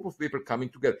of a group of people coming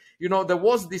together. There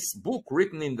was this book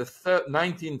written in the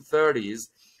 1930s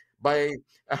by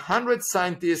 100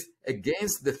 scientists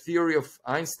against the theory of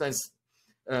Einstein's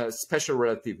special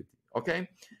relativity, okay?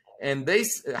 And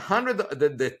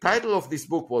the title of this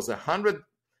book was 100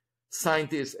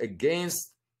 Scientists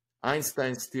Against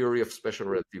Einstein's Theory of Special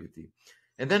Relativity.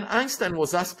 And then Einstein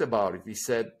was asked about it.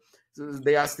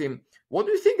 They asked him, what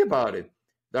do you think about it?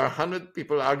 There are 100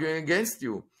 people arguing against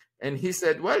you. And he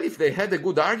said, well, if they had a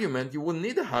good argument, you wouldn't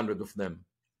need 100 of them.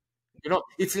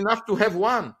 It's enough to have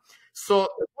one. So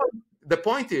the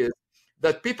point is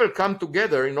that people come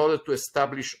together in order to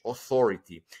establish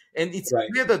authority. And it's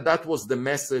clear that that was the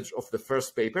message of the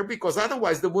first paper, because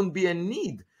otherwise there wouldn't be a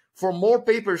need for more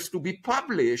papers to be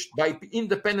published by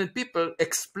independent people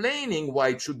explaining why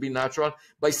it should be natural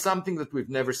by something that we've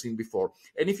never seen before.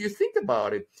 And if you think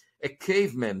about it, a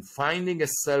caveman finding a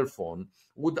cell phone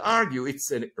would argue it's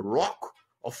a rock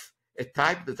of a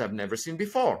type that I've never seen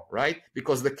before, right?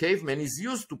 Because the caveman is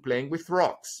used to playing with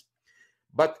rocks.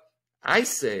 But I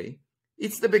say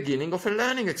it's the beginning of a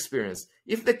learning experience.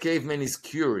 If the caveman is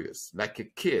curious, like a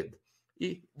kid,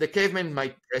 the caveman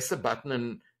might press a button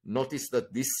and notice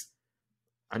that this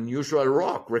unusual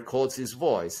rock records his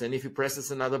voice. And if he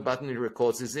presses another button, it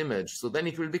records his image. So then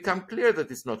it will become clear that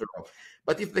it's not a rock.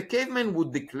 But if the caveman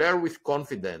would declare with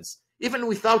confidence, even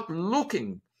without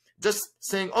looking, just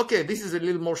saying, okay, this is a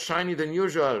little more shiny than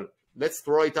usual, let's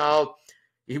throw it out.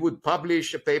 He would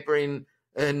publish a paper in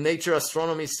Nature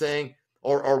Astronomy saying,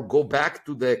 or go back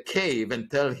to the cave and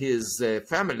tell his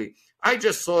family, I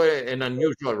just saw an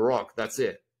unusual rock, that's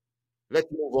it.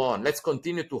 Let's move on. Let's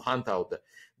continue to hunt out there.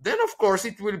 Then, of course,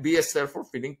 it will be a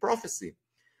self-fulfilling prophecy.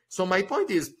 So my point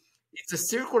is, it's a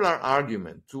circular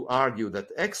argument to argue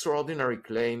that extraordinary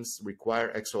claims require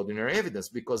extraordinary evidence,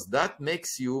 because that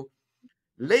makes you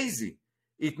lazy.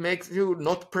 It makes you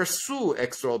not pursue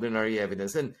extraordinary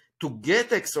evidence. And to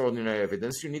get extraordinary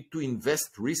evidence, you need to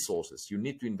invest resources. You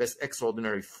need to invest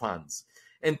extraordinary funds.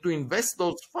 And to invest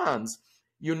those funds,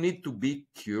 you need to be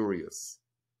curious.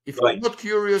 If you're not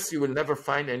curious, you will never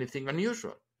find anything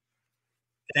unusual.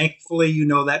 Thankfully, you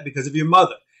know that because of your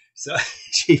mother. So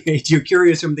she made you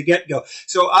curious from the get-go.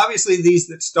 So obviously these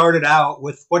that started out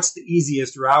with what's the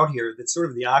easiest route here, that's sort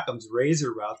of the Occam's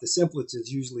razor route, the simplest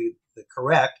is usually the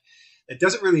correct. It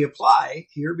doesn't really apply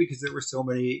here because there were so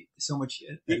much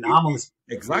anomalous.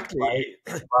 Exactly.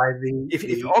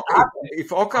 If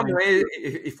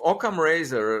Occam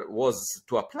razor was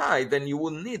to apply, then you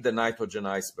wouldn't need the nitrogen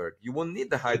iceberg. You wouldn't need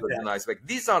the hydrogen iceberg.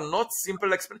 These are not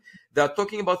simple explanations. They are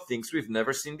talking about things we've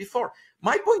never seen before.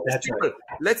 My point is simple.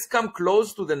 Let's come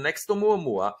close to the next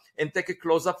Oumuamua and take a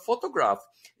close-up photograph.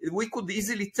 We could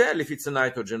easily tell if it's a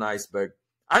nitrogen iceberg.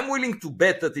 I'm willing to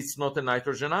bet that it's not a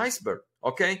nitrogen iceberg,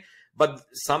 okay? But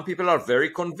some people are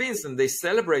very convinced and they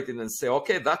celebrate it and say,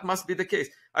 okay, that must be the case.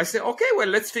 I say, okay, well,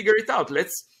 let's figure it out.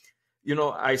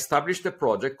 I established a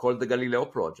project called the Galileo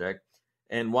Project.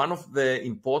 And one of the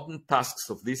important tasks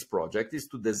of this project is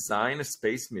to design a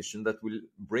space mission that will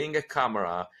bring a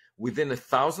camera within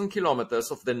 1,000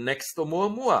 kilometers of the next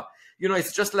Oumuamua.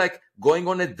 It's just like going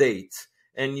on a date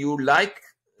and you like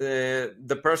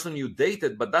the person you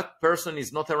dated, but that person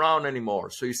is not around anymore.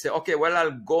 So you say, okay, well,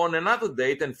 I'll go on another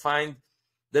date and find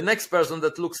the next person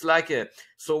that looks like it.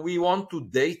 So we want to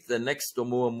date the next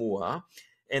Oumuamua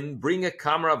and bring a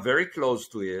camera very close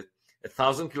to it,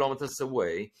 1,000 kilometers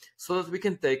away, so that we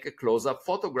can take a close-up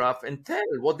photograph and tell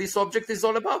what this object is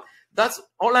all about. That's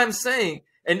all I'm saying.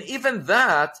 And even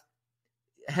that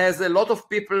has a lot of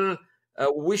people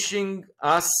wishing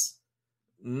us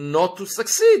not to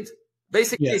succeed.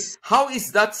 Basically, How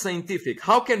is that scientific?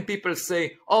 How can people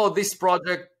say, oh, this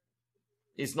project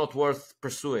is not worth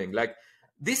pursuing? Like,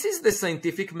 this is the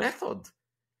scientific method.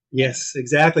 Yes,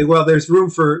 exactly. Well, there's room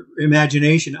for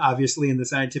imagination, obviously, in the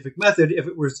scientific method. If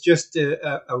it was just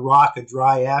a rock, a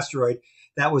dry asteroid,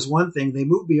 that was one thing. They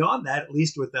moved beyond that, at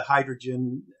least with the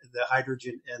hydrogen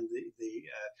and the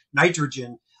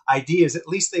nitrogen ideas. At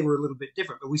least they were a little bit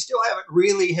different, but we still haven't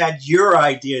really had your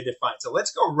idea defined. So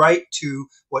let's go right to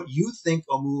what you think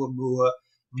Oumuamua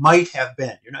might have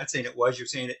been. You're not saying it was, you're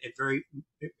saying it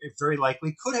very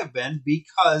likely could have been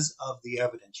because of the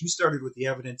evidence. You started with the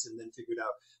evidence and then figured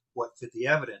out what fit the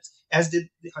evidence, as did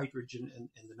the hydrogen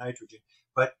and the nitrogen.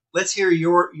 But let's hear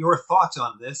your thoughts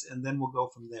on this, and then we'll go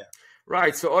from there.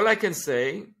 Right. So all I can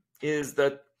say is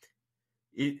that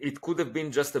it could have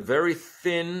been just a very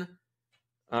thin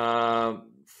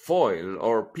foil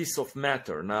or piece of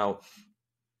matter. Now,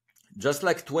 just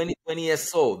like 2020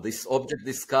 SO, this object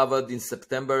discovered in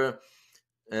September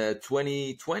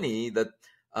 2020 that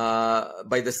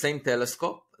by the same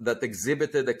telescope that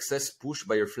exhibited excess push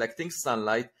by reflecting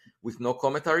sunlight with no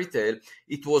cometary tail.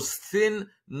 It was thin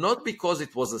not because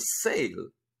it was a sail,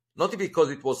 not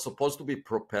because it was supposed to be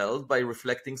propelled by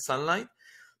reflecting sunlight,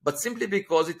 but simply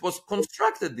because it was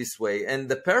constructed this way. And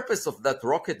the purpose of that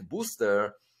rocket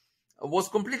booster was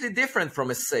completely different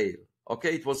from a sail.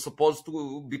 Okay, it was supposed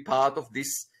to be part of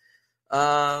this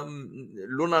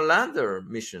lunar lander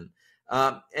mission.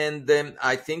 And then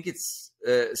I think it's,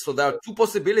 so there are two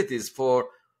possibilities for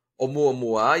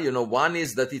Oumuamua. You know, one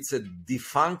is that it's a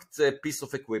defunct piece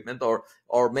of equipment,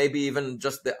 or maybe even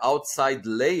just the outside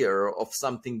layer of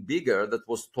something bigger that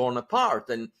was torn apart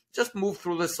and just moved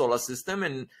through the solar system.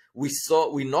 And we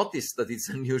noticed that it's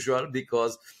unusual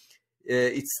because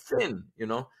it's thin, you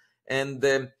know. And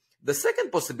the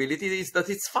second possibility is that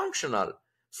it's functional.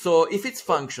 So if it's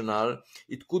functional,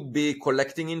 it could be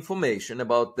collecting information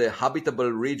about the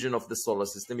habitable region of the solar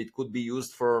system. It could be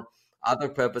used for other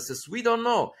purposes. We don't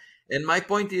know. And my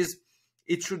point is,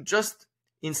 it should just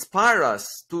inspire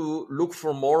us to look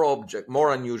for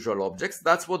more unusual objects.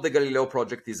 That's what the Galileo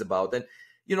project is about. And,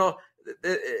 you know,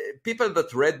 the people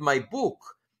that read my book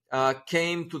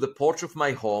came to the porch of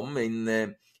my home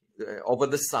in over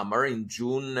the summer in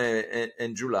June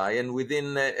and July. And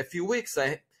within a few weeks,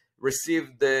 I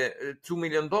received $2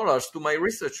 million to my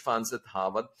research funds at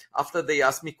Harvard after they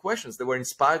asked me questions. They were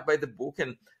inspired by the book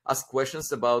and asked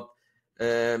questions about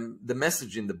the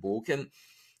message in the book.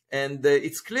 And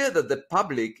it's clear that the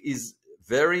public is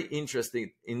very interested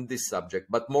in this subject.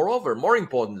 But moreover, more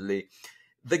importantly,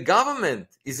 the government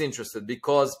is interested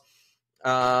because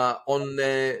on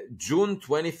June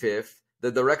 25th,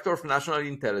 the Director of National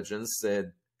Intelligence,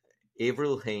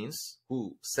 Avril Haines,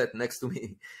 who sat next to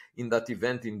me in that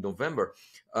event in November,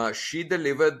 she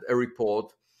delivered a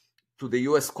report to the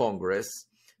US Congress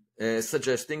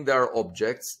suggesting there are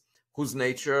objects whose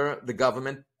nature the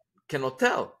government cannot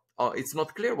tell. It's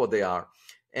not clear what they are.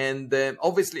 And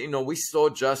obviously, you know, we saw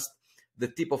just the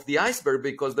tip of the iceberg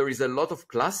because there is a lot of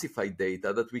classified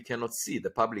data that we cannot see,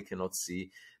 the public cannot see.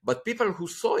 But people who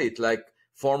saw it, like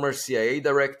former CIA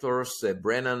directors,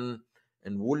 Brennan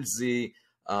and Woolsey,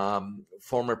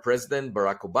 former President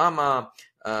Barack Obama,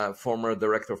 former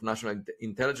Director of National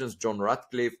Intelligence John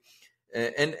Ratcliffe,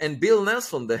 and Bill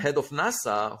Nelson, the head of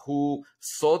NASA, who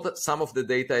saw some of the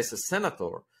data as a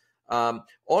senator,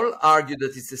 all argue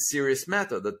that it's a serious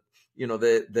matter, that, you know,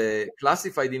 the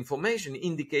classified information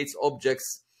indicates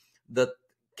objects that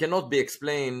cannot be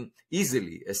explained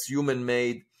easily as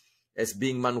human-made, as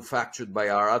being manufactured by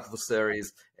our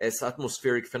adversaries, as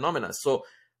atmospheric phenomena. So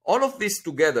all of this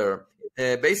together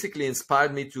basically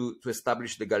inspired me to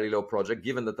establish the Galileo project.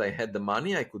 Given that I had the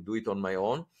money, I could do it on my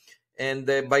own. And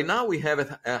by now we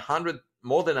have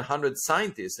more than 100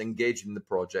 scientists engaged in the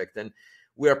project. And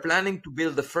we are planning to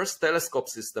build the first telescope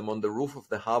system on the roof of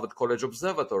the Harvard College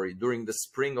Observatory during the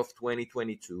spring of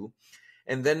 2022,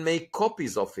 and then make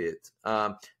copies of it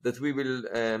that we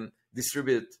will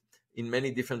distribute in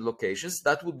many different locations.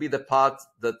 That would be the part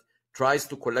that tries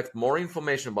to collect more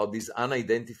information about these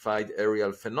unidentified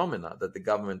aerial phenomena that the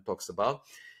government talks about.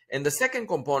 And the second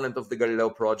component of the Galileo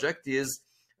project is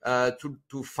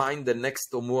to find the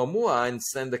next Oumuamua and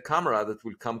send a camera that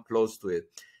will come close to it.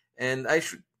 And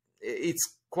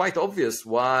it's quite obvious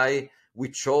why we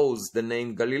chose the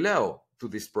name Galileo to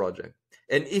this project.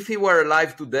 And if he were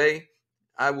alive today,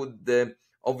 I would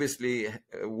obviously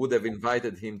would have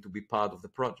invited him to be part of the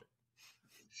project.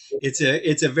 It's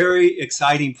a very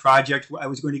exciting project. I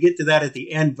was going to get to that at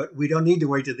the end, but we don't need to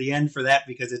wait to the end for that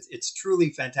because it's truly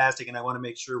fantastic, and I want to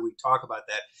make sure we talk about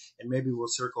that, and maybe we'll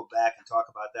circle back and talk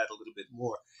about that a little bit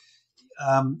more.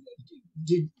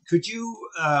 Could you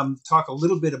talk a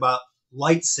little bit about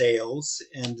light sails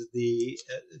and the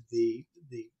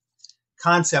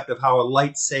concept of how a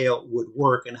light sail would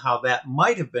work and how that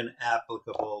might have been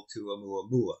applicable to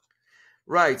Oumuamua?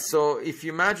 Right. So if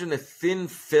you imagine a thin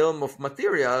film of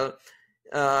material,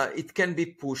 it can be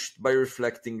pushed by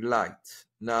reflecting light.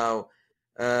 Now,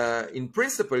 in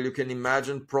principle, you can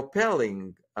imagine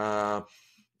propelling a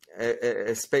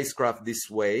spacecraft this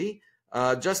way,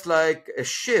 just like a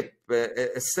ship,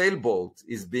 a sailboat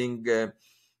is being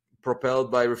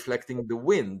propelled by reflecting the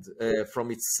wind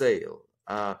from its sail.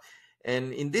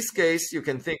 And in this case, you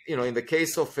can think, in the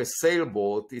case of a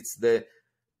sailboat, it's the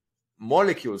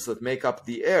molecules that make up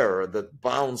the air that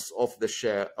bounce off the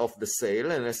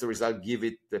sail, and as a result give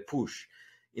it the push.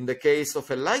 In the case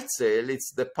of a light sail,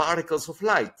 it's the particles of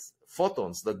light,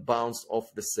 photons, that bounce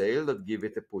off the sail that give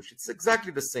it a push. It's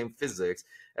exactly the same physics,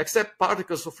 except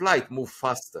particles of light move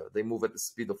faster. They move at the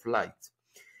speed of light.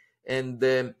 And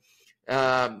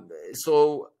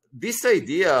so this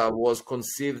idea was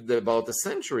conceived about a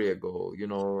century ago.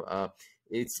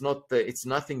 It's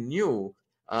nothing new,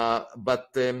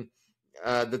 but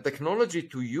the technology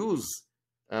to use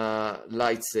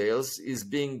light sails is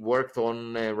being worked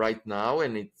on right now,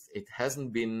 and it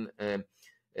hasn't been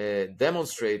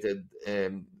demonstrated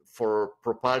for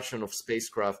propulsion of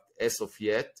spacecraft as of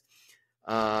yet.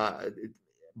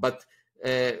 But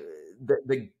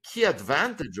the key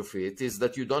advantage of it is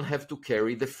that you don't have to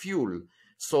carry the fuel.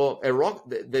 So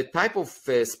the type of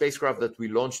spacecraft that we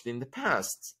launched in the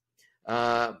past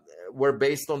were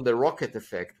based on the rocket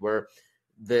effect, where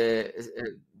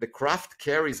the craft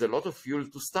carries a lot of fuel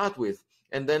to start with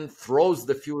and then throws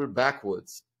the fuel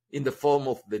backwards in the form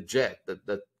of the jet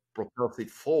that propels it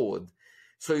forward.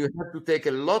 So you have to take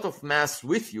a lot of mass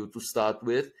with you to start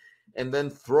with and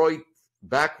then throw it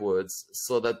backwards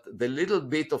so that the little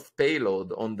bit of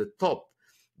payload on the top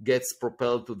gets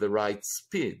propelled to the right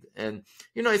speed. And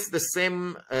it's the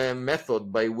same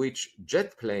method by which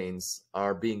jet planes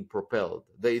are being propelled.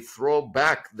 They throw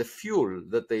back the fuel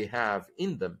that they have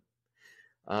in them.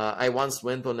 I once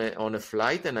went on a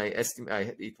flight, and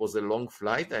it was a long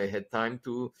flight. I had time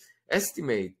to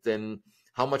estimate and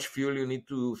how much fuel you need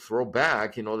to throw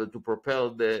back in order to propel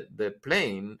the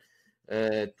plane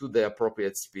to the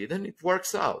appropriate speed, and it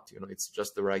works out. It's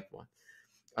just the right one.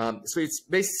 So it's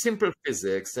based simple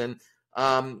physics, and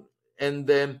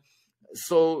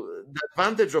so the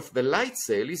advantage of the light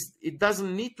sail is it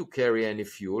doesn't need to carry any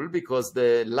fuel, because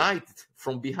the light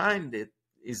from behind it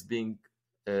is being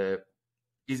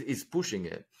is pushing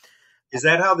it. Is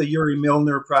that how the Yuri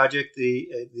Milner project,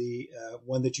 the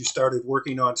one that you started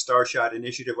working on, Starshot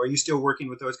Initiative, are you still working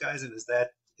with those guys, and is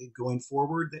that going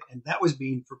forward? And that was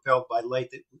being propelled by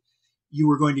light that you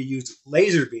were going to use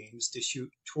laser beams to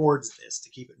shoot towards this to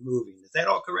keep it moving. Is that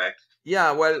all correct?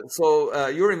 Yeah, well, so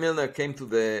Yuri Milner came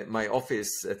to my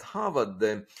office at Harvard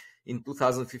in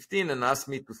 2015 and asked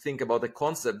me to think about a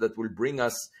concept that will bring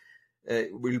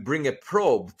a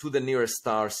probe to the nearest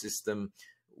star system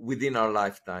within our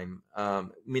lifetime,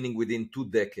 meaning within 2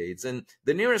 decades. And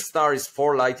the nearest star is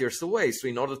 4 light years away. So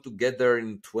in order to get there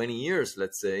in 20 years,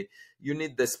 let's say, you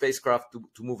need the spacecraft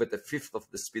to move at 1/5 of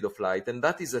the speed of light. And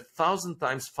that is 1,000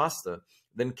 times faster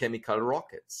than chemical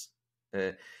rockets.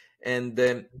 And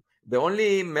the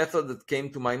only method that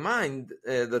came to my mind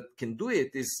that can do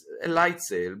it is a light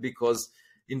sail, because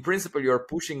in principle, you're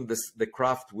pushing the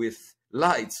craft with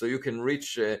light, so you can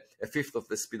reach 1/5 of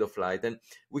the speed of light. And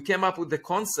we came up with the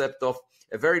concept of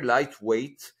a very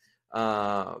lightweight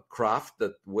craft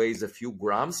that weighs a few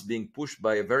grams being pushed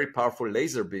by a very powerful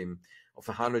laser beam of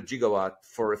 100 gigawatt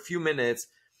for a few minutes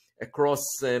across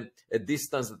a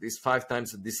distance that is 5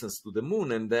 times the distance to the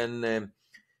moon, and then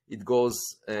it goes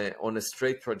on a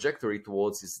straight trajectory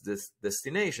towards its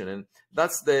destination. And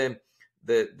that's the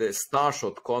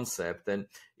Starshot concept. And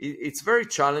it's very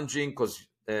challenging because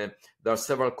there are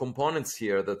several components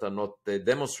here that are not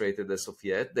demonstrated as of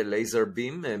yet. The laser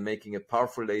beam, making a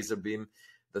powerful laser beam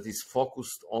that is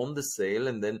focused on the sail,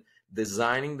 and then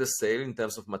designing the sail in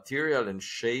terms of material and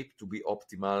shape to be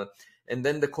optimal. And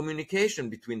then the communication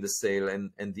between the sail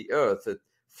and the Earth at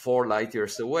 4 light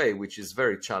years away, which is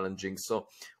very challenging. So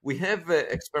we have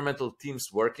experimental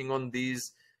teams working on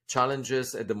these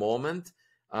challenges at the moment.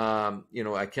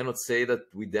 I cannot say that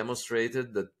we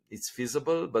demonstrated that it's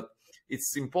feasible, but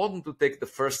it's important to take the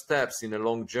first steps in a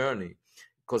long journey,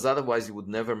 because otherwise you would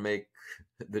never make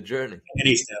the journey.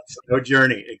 Any steps, no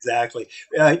journey, exactly.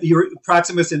 Your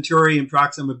Proxima Centauri and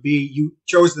Proxima b, you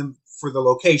chose them for the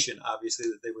location, obviously,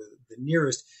 that they were the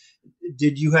nearest.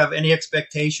 Did you have any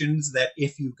expectations that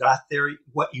if you got there,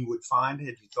 what you would find?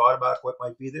 Had you thought about what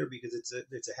might be there? Because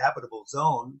it's a habitable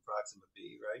zone, Proxima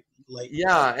b, right?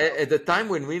 At the time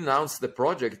when we announced the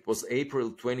project, it was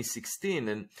April 2016,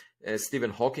 and Stephen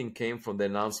Hawking came from the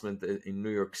announcement in New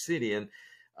York City, and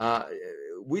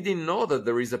we didn't know that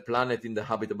there is a planet in the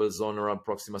habitable zone around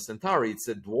Proxima Centauri. It's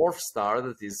a dwarf star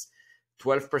that is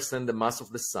 12% the mass of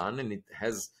the sun, and it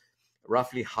has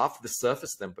roughly half the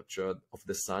surface temperature of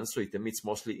the sun, so it emits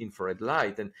mostly infrared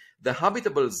light. And the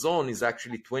habitable zone is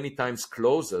actually 20 times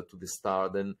closer to the star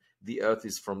than the Earth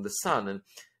is from the sun. And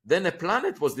then a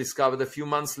planet was discovered a few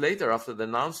months later after the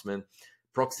announcement,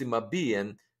 Proxima b,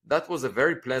 and that was a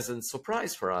very pleasant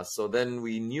surprise for us. So then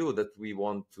we knew that we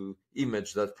want to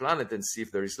image that planet and see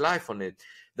if there is life on it.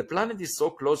 The planet is so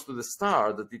close to the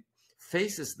star that it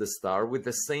faces the star with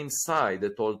the same side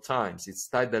at all times. It's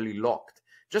tidally locked.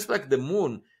 Just like the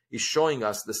moon is showing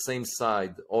us the same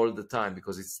side all the time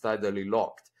because it's tidally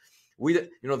locked.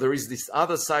 There is this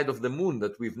other side of the moon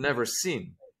that we've never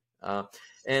seen.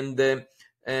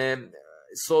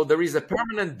 So there is a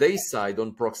permanent day side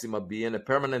on Proxima b and a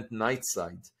permanent night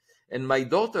side. And my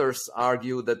daughters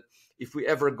argue that if we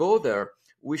ever go there,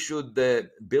 we should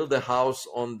build a house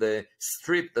on the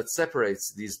strip that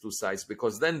separates these two sides,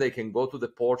 because then they can go to the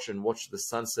porch and watch the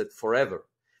sunset forever.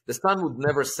 The sun would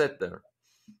never set there.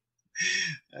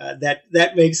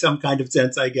 That makes some kind of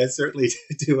sense, I guess, certainly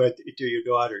to your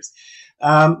daughters.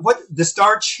 What the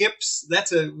star chips?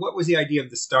 What was the idea of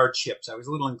the star chips? I was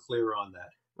a little unclear on that.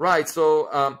 Right.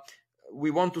 So we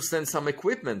want to send some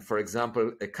equipment, for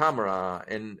example, a camera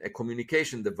and a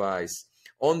communication device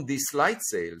on these light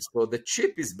sails. So the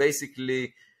chip is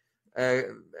basically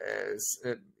an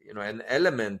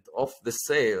element of the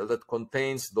sail that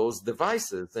contains those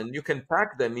devices, and you can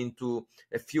pack them into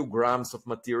a few grams of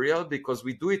material because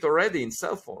we do it already in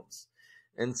cell phones.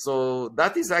 And so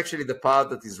that is actually the part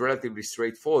that is relatively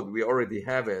straightforward. We already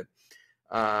have it.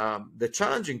 The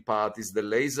challenging part is the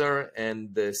laser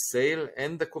and the sail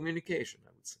and the communication,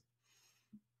 I would say.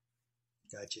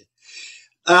 Gotcha.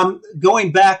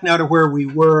 Going back now to where we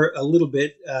were a little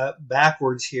bit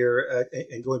backwards here,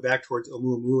 and going back towards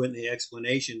Oumuamua and the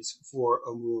explanations for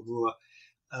Oumuamua,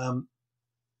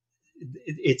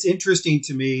 it's interesting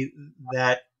to me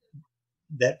that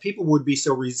people would be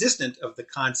so resistant of the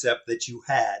concept that you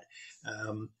had,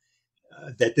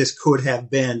 that this could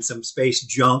have been some space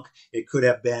junk. It could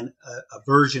have been a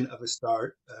version of a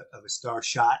star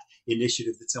shot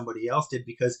initiative that somebody else did,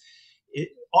 because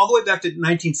all the way back to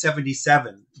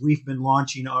 1977, we've been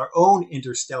launching our own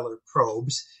interstellar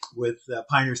probes with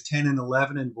Pioneers 10 and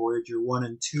 11 and Voyager 1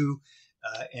 and 2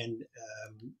 and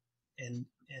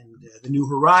the New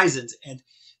Horizons. And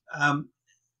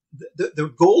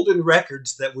the golden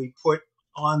records that we put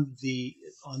on the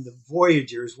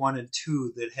Voyagers 1 and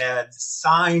 2 that had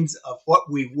signs of what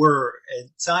we were and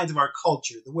signs of our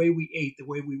culture, the way we ate, the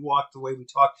way we walked, the way we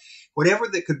talked, whatever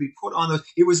that could be put on those.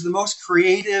 It was the most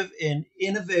creative and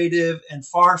innovative and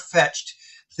far-fetched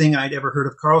thing I'd ever heard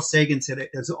of. Carl Sagan said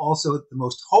it was also the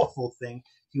most hopeful thing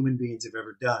human beings have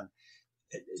ever done.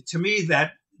 To me,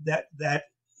 that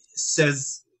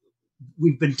says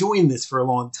we've been doing this for a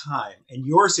long time. And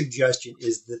your suggestion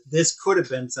is that this could have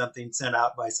been something sent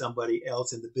out by somebody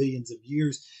else in the billions of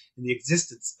years in the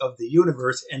existence of the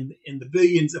universe and in the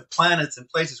billions of planets and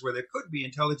places where there could be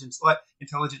intelligent life.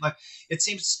 It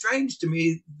seems strange to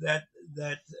me that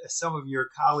some of your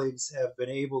colleagues have been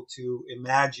able to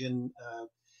imagine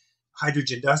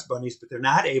hydrogen dust bunnies, but they're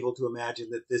not able to imagine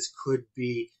that this could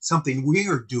be something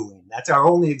we're doing. That's our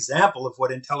only example of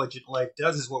what intelligent life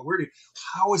does, is what we're doing.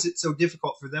 How is it so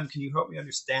difficult for them? Can you help me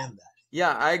understand that?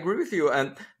 Yeah, I agree with you.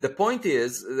 And the point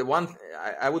is,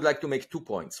 I would like to make 2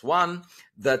 points. One,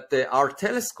 that our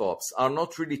telescopes are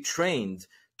not really trained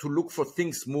to look for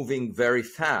things moving very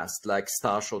fast, like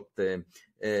starshot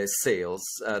sails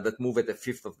that move at a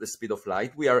fifth of the speed of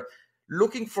light. We are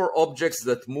looking for objects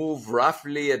that move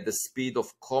roughly at the speed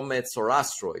of comets or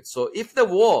asteroids. So if there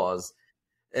was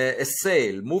a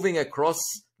sail moving across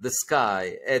the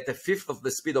sky at a fifth of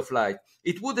the speed of light,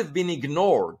 it would have been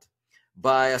ignored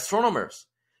by astronomers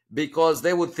because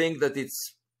they would think that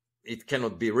it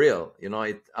cannot be real.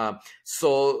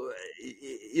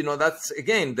 That's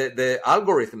again the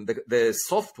algorithm, the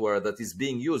software that is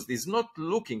being used is not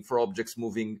looking for objects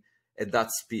moving at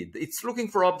that speed. It's looking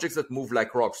for objects that move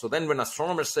like rocks. So then when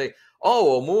astronomers say,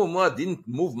 oh, Oumuamua didn't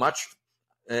move much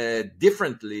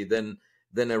differently than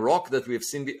a rock that we have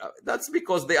seen, that's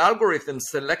because the algorithms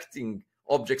selecting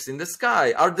objects in the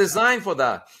sky are designed for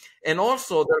that. And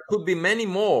also there could be many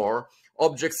more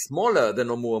objects smaller than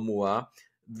Oumuamua,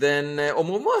 than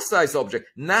Oumuamua-sized object.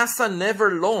 NASA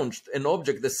never launched an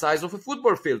object the size of a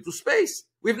football field to space.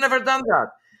 We've never done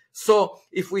that. So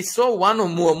if we saw one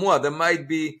Oumuamua, there might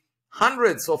be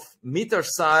hundreds of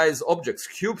meter-sized objects,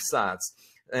 CubeSats,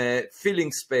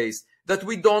 filling space that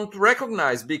we don't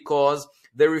recognize because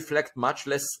they reflect much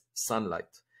less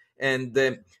sunlight.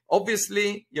 And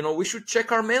obviously, we should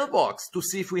check our mailbox to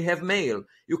see if we have mail.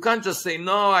 You can't just say,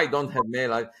 no, I don't have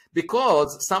mail,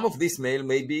 because some of this mail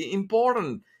may be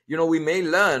important. We may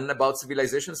learn about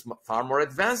civilizations far more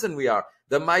advanced than we are.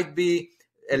 There might be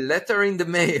a letter in the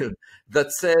mail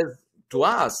that says to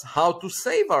us how to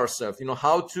save ourselves,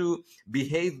 how to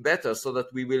behave better so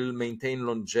that we will maintain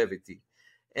longevity.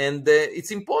 And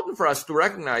it's important for us to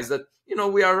recognize that,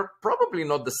 we are probably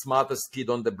not the smartest kid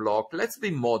on the block. Let's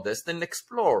be modest and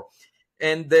explore.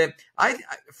 And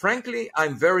frankly,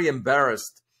 I'm very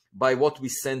embarrassed by what we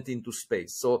sent into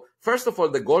space. So first of all,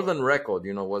 the golden record,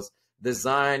 was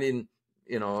designed in,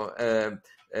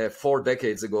 4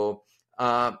 decades ago.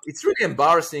 It's really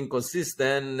embarrassing because since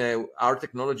then our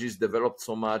technologies developed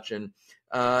so much. And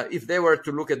if they were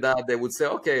to look at that, they would say,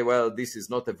 okay, well, this is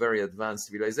not a very advanced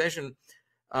civilization.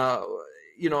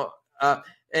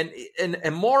 And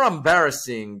a more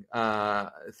embarrassing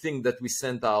thing that we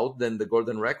sent out than the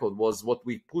golden record was what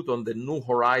we put on the New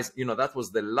Horizon. That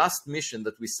was the last mission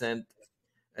that we sent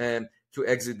to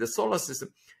exit the solar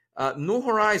system. New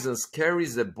Horizons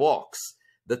carries a box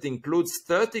that includes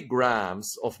 30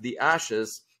 grams of the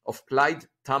ashes of Clyde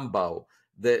Tombaugh,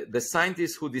 the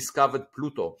scientist who discovered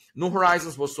Pluto. New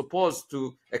Horizons was supposed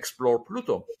to explore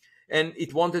Pluto, and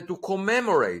it wanted to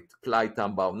commemorate Clyde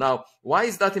Tombaugh. Now, why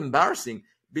is that embarrassing?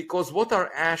 Because what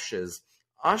are ashes?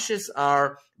 Ashes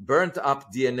are burnt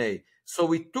up DNA. So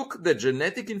we took the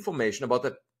genetic information about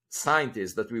a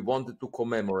scientist that we wanted to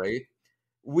commemorate.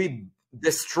 We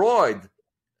destroyed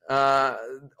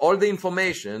all the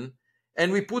information,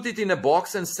 and we put it in a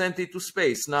box and sent it to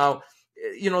space. Now,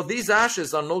 these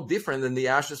ashes are no different than the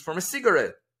ashes from a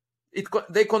cigarette.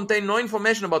 They contain no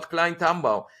information about Clyde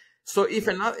Tombaugh. So if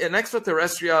an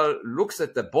extraterrestrial looks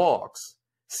at the box,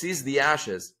 sees the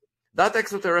ashes, that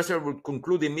extraterrestrial would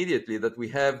conclude immediately that we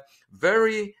have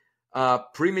very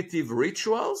primitive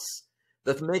rituals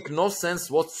that make no sense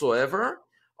whatsoever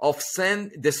of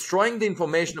destroying the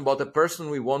information about a person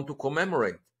we want to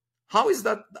commemorate. How is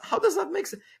that? How does that make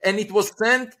sense? And it was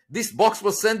sent, this box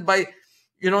was sent by,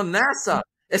 NASA,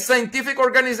 a scientific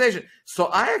organization. So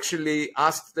I actually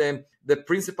asked the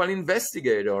principal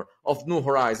investigator of New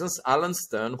Horizons, Alan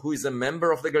Stern, who is a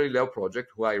member of the Galileo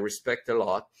Project, who I respect a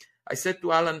lot. I said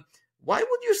to Alan, why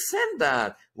would you send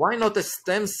that? Why not a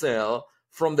stem cell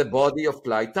from the body of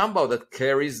Clyde Tombaugh that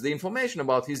carries the information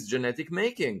about his genetic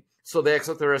making so the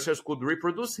extraterrestrials could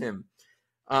reproduce him?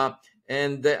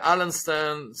 And Alan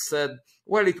Stern said,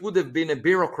 well, it would have been a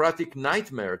bureaucratic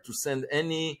nightmare to send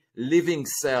any living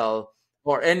cell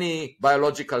or any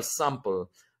biological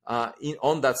sample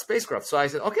on that spacecraft. So I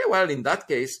said, okay, well, in that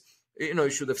case, you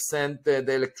should have sent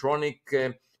the electronic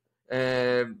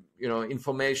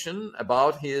information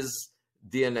about his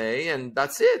DNA, and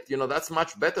that's it. That's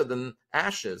much better than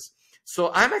ashes.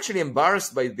 So I'm actually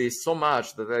embarrassed by this so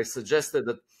much that I suggested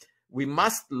that we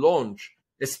must launch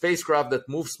a spacecraft that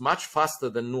moves much faster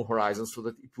than New Horizons so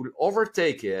that it will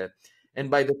overtake it. And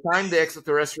by the time the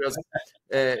extraterrestrials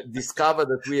discover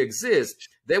that we exist,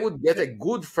 they would get a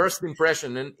good first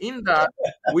impression. And in that,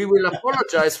 we will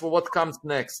apologize for what comes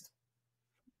next.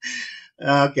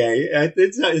 Okay.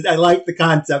 I like the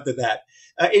concept of that.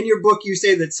 In your book, you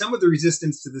say that some of the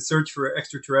resistance to the search for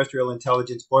extraterrestrial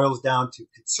intelligence boils down to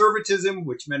conservatism,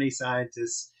 which many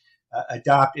scientists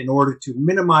adopt in order to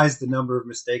minimize the number of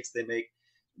mistakes they make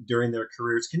during their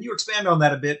careers. Can you expand on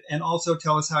that a bit and also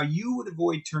tell us how you would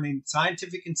avoid turning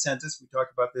scientific consensus, we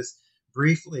talked about this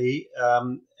briefly,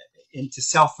 into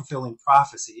self-fulfilling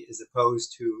prophecy as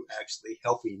opposed to actually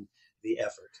helping the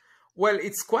effort? Well,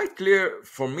 it's quite clear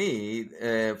for me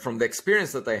from the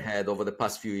experience that I had over the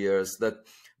past few years that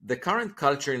the current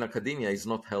culture in academia is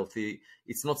not healthy.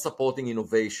 It's not supporting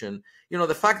innovation.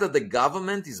 The fact that the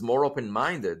government is more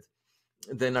open-minded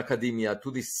than academia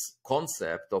to this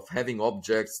concept of having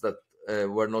objects that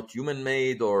were not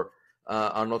human-made or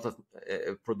are not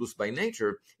produced by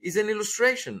nature is an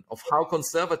illustration of how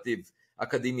conservative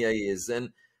academia is.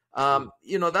 And,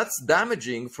 that's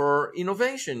damaging for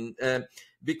innovation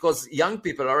because young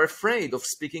people are afraid of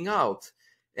speaking out.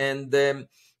 And, the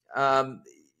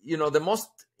most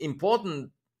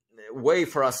important way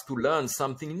for us to learn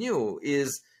something new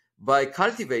is by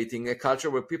cultivating a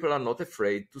culture where people are not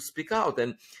afraid to speak out.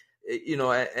 And,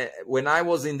 when I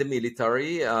was in the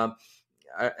military,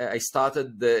 I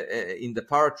started in the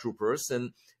paratroopers,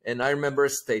 and I remember a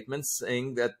statement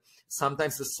saying that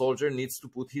sometimes a soldier needs to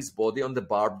put his body on the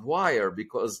barbed wire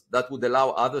because that would allow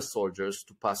other soldiers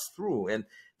to pass through. And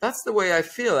that's the way I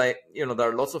feel. There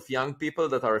are lots of young people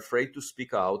that are afraid to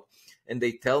speak out, and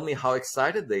they tell me how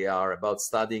excited they are about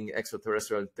studying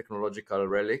extraterrestrial technological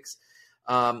relics.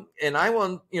 And I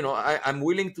want, I'm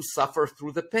willing to suffer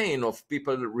through the pain of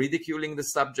people ridiculing the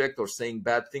subject or saying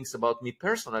bad things about me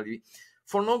personally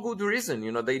for no good reason.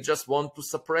 They just want to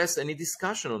suppress any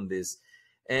discussion on this.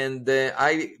 And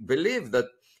I believe that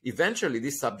eventually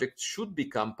this subject should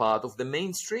become part of the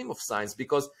mainstream of science,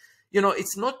 because,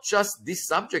 it's not just this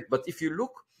subject, but if you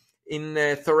look in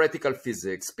theoretical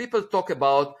physics, people talk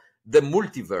about the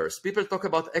multiverse, people talk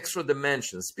about extra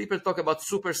dimensions, people talk about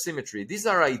supersymmetry. These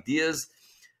are ideas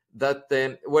that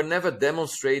were never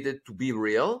demonstrated to be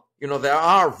real. There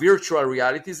are virtual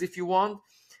realities, if you want.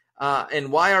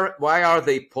 And why are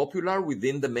they popular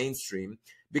within the mainstream?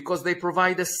 Because they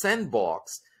provide a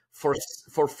sandbox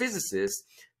for physicists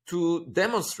to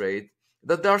demonstrate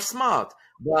that they're smart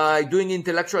by doing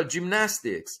intellectual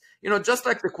gymnastics. Just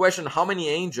like the question, how many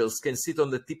angels can sit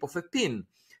on the tip of a pin?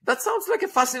 That sounds like a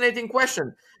fascinating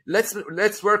question.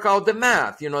 Let's work out the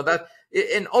math,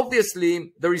 and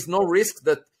obviously there is no risk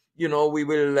that, we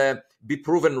will be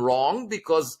proven wrong,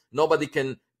 because nobody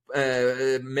can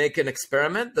make an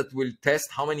experiment that will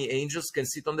test how many angels can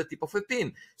sit on the tip of a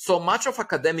pin. So much of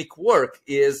academic work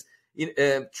is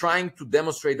trying to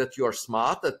demonstrate that you are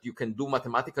smart, that you can do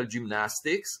mathematical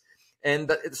gymnastics,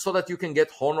 and so that you can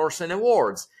get honors and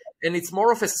awards. And it's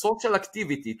more of a social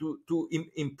activity to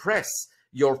impress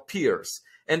your peers.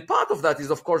 And part of that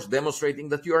is, of course, demonstrating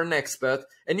that you are an expert,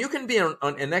 and you can be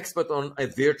an expert on a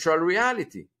virtual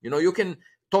reality. You can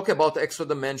talk about extra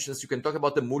dimensions, you can talk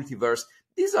about the multiverse.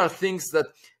 These are things that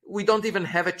we don't even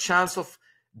have a chance of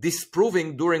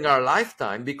disproving during our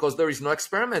lifetime, because there is no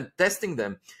experiment testing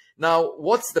them. Now,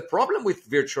 what's the problem with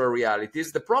virtual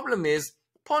realities? The problem is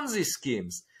Ponzi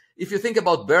schemes. If you think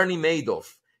about Bernie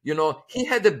Madoff, he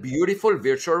had a beautiful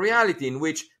virtual reality in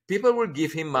which people will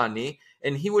give him money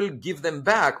and he will give them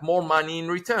back more money in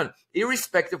return,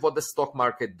 irrespective of what the stock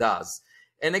market does.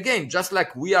 And again, just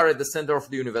like we are at the center of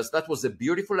the universe, that was a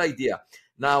beautiful idea.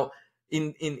 Now,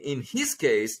 in his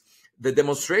case, the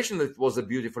demonstration that it was a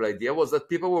beautiful idea was that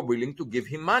people were willing to give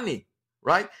him money,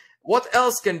 right? What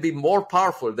else can be more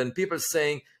powerful than people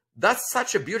saying, that's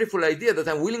such a beautiful idea that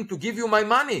I'm willing to give you my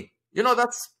money?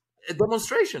 That's a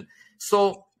demonstration.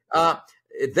 So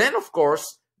then, of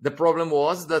course, the problem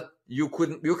was that you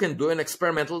can do an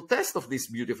experimental test of this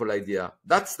beautiful idea.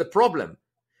 That's the problem,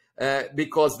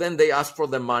 because then they asked for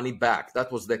the money back.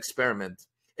 That was the experiment.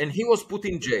 And he was put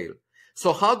in jail.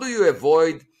 So how do you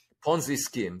avoid Ponzi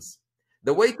schemes?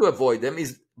 The way to avoid them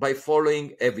is by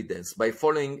following evidence, by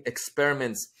following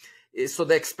experiments. So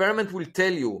the experiment will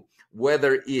tell you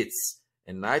whether it's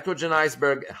a nitrogen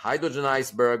iceberg, a hydrogen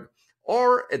iceberg,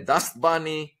 or a dust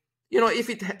bunny.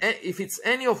 If it's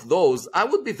any of those, I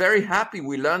would be very happy.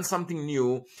 We learned something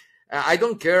new. I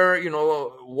don't care,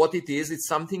 what it is. It's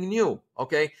something new.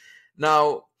 Okay.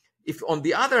 Now, if on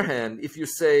the other hand, if you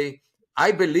say,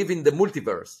 I believe in the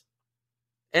multiverse,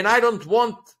 and I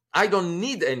don't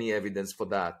need any evidence for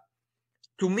that,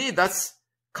 to me, that's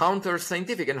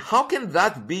counter-scientific. And how can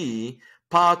that be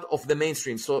part of the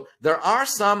mainstream? So there are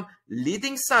some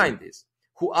leading scientists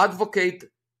who advocate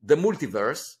the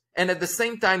multiverse and at the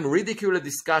same time ridicule a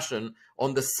discussion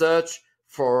on the search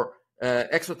for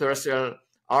extraterrestrial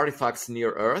artifacts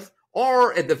near Earth,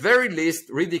 or at the very least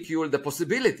ridicule the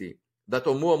possibility that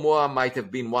Oumuamua might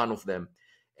have been one of them.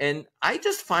 And I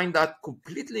just find that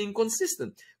completely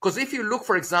inconsistent. Because if you look,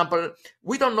 for example,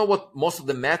 we don't know what most of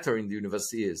the matter in the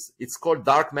universe is. It's called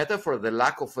dark matter for the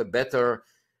lack of a better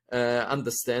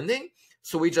understanding.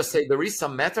 So we just say there is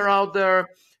some matter out there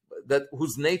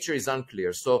whose nature is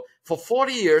unclear. So for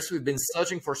 40 years, we've been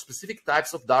searching for specific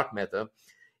types of dark matter,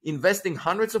 investing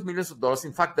hundreds of millions of dollars.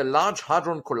 In fact, the Large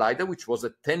Hadron Collider, which was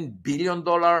a $10 billion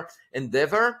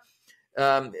endeavor,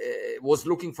 was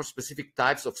looking for specific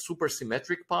types of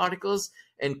supersymmetric particles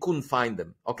and couldn't find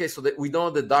them. Okay, so that we know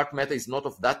that dark matter is not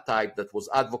of that type that was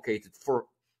advocated for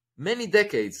many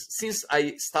decades since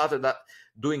I started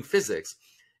doing physics.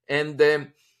 And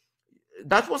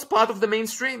that was part of the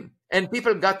mainstream. And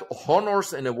people got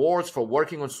honors and awards for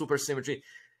working on supersymmetry.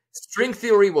 String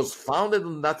theory was founded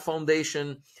on that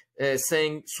foundation,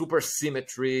 saying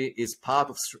supersymmetry is part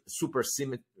of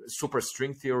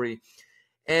superstring theory.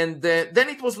 And then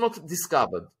it was not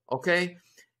discovered, okay?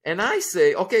 And I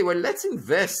say, okay, well, let's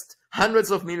invest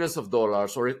hundreds of millions of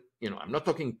dollars, or, I'm not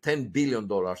talking $10 billion.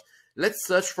 Let's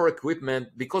search for equipment,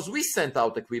 because we sent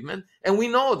out equipment, and we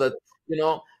know that,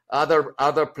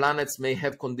 other planets may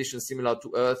have conditions similar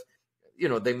to Earth.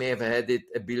 They may have had it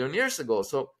 1 billion years ago.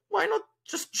 So why not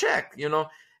just check,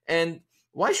 And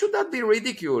why should that be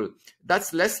ridiculed?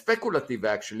 That's less speculative,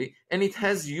 actually, and it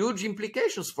has huge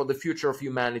implications for the future of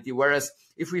humanity. Whereas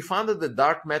if we found that the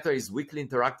dark matter is weakly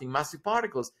interacting massive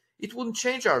particles, it wouldn't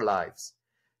change our lives.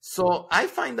 So I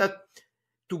find that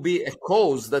to be a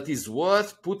cause that is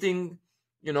worth putting,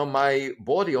 my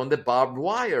body on the barbed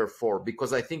wire for,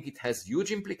 because I think it has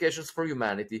huge implications for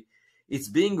humanity. It's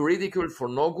being ridiculed for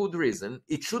no good reason.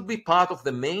 It should be part of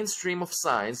the mainstream of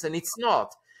science, and it's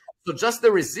not. So just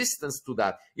the resistance to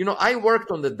that. I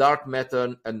worked on the dark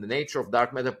matter and the nature of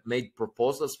dark matter, made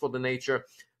proposals for the nature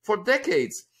for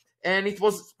decades. And it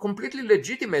was completely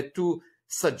legitimate to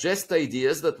suggest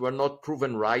ideas that were not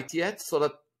proven right yet, so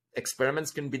that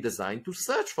experiments can be designed to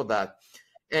search for that.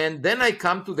 And then I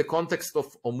come to the context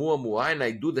of Oumuamua, and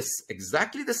I do this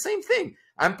exactly the same thing.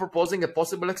 I'm proposing a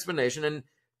possible explanation, and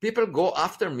people go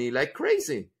after me like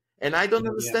crazy. And I don't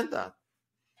understand that.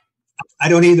 I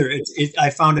don't either. I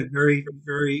found it very,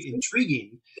 very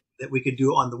intriguing that we could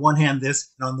do on the one hand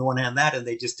this and on the one hand that, and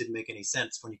they just didn't make any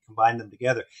sense when you combine them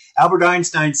together. Albert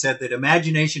Einstein said that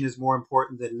imagination is more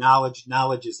important than knowledge.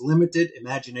 Knowledge is limited.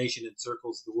 Imagination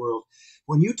encircles the world.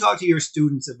 When you talk to your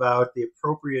students about the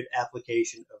appropriate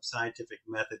application of scientific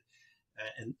method,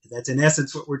 and that's in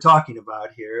essence what we're talking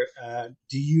about here,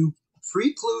 do you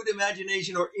preclude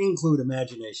imagination or include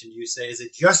imagination? Do you say, is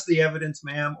it just the evidence,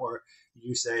 ma'am, or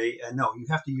you say, no, you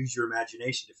have to use your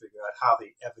imagination to figure out how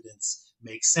the evidence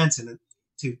makes sense and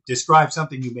to describe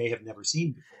something you may have never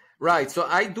seen before? Right. So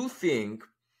I do think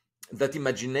that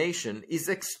imagination is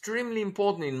extremely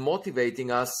important in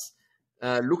motivating us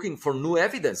looking for new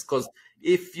evidence. Because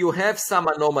if you have some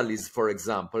anomalies, for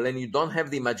example, and you don't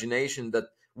have the imagination that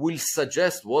will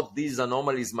suggest what these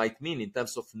anomalies might mean in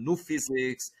terms of new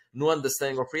physics, new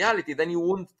understanding of reality, then you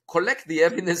wouldn't collect the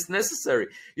evidence necessary.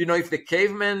 If the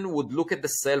caveman would look at the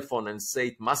cell phone and say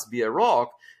it must be a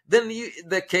rock, then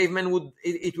the caveman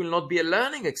it will not be a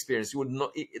learning experience.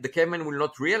 The caveman will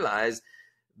not realize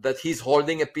that he's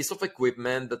holding a piece of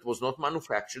equipment that was not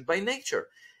manufactured by nature.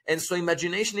 And so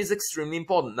imagination is extremely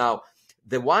important. Now,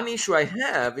 the one issue I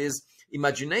have is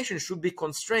imagination should be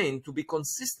constrained to be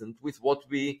consistent with what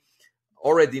we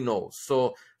already know.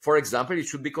 So, for example, it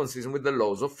should be consistent with the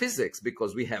laws of physics,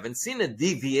 because we haven't seen a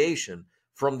deviation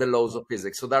from the laws of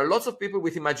physics. So there are lots of people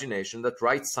with imagination that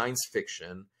write science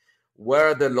fiction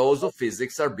where the laws of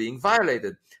physics are being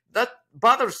violated. That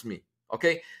bothers me.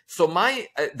 Okay, so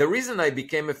the reason I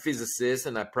became a physicist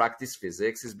and I practice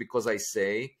physics is because I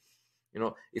say,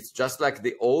 it's just like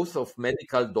the oath of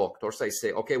medical doctors. I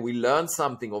say, okay, we learned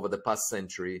something over the past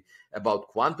century about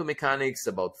quantum mechanics,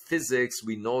 about physics.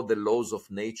 We know the laws of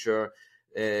nature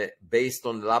based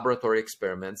on laboratory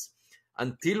experiments.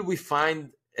 Until we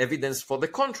find evidence for the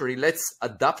contrary, let's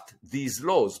adapt these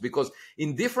laws, because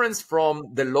in difference from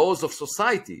the laws of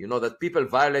society, that people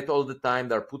violate all the time,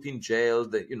 they're put in jail,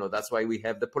 that's why we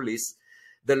have the police.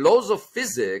 The laws of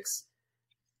physics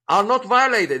are not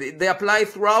violated. They apply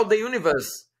throughout the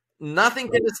universe. Nothing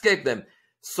can escape them.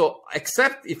 So,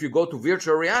 except if you go to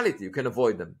virtual reality, you can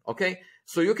avoid them. Okay?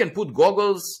 So you can put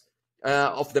goggles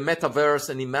of the metaverse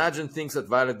and imagine things that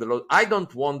violate the law. I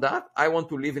don't want that. I want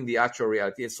to live in the actual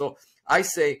reality. And so I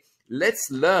say, let's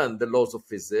learn the laws of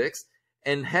physics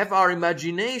and have our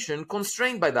imagination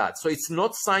constrained by that. So it's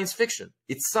not science fiction.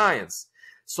 It's science.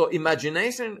 So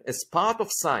imagination is part of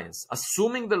science,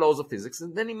 assuming the laws of physics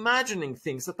and then imagining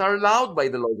things that are allowed by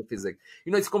the laws of physics.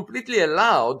 It's completely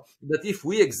allowed that if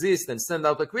we exist and send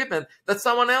out equipment, that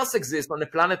someone else exists on a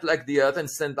planet like the Earth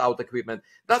and send out equipment.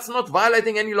 That's not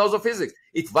violating any laws of physics.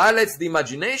 It violates the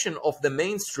imagination of the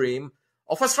mainstream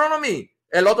of astronomy.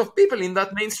 A lot of people in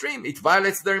that mainstream, it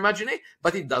violates their imagination,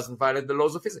 but it doesn't violate the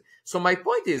laws of physics. So my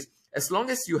point is, as long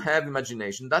as you have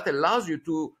imagination, that allows you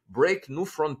to break new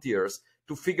frontiers,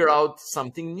 to figure out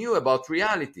something new about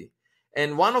reality.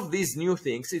 And one of these new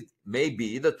things, it may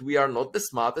be that we are not the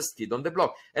smartest kid on the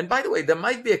block. And by the way, there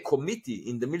might be a committee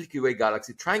in the Milky Way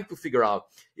galaxy trying to figure out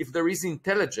if there is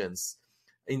intelligence,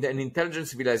 an intelligent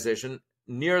civilization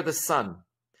near the sun.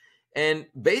 And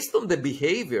based on the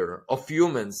behavior of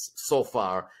humans so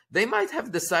far, they might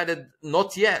have decided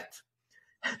not yet.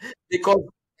 Because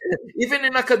even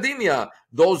in academia,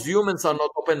 those humans are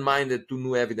not open-minded to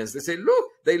new evidence. They say, look,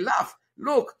 they laugh.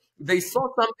 Look, they saw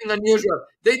something unusual.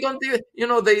 They don't even,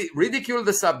 they ridicule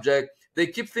the subject. They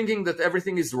keep thinking that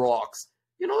everything is rocks.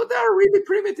 They are really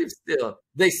primitive still.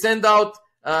 They send out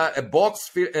a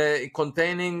box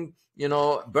containing,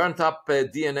 burnt up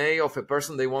DNA of a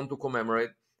person they want to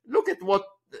commemorate. Look at what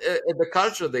the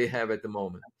culture they have at the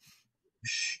moment.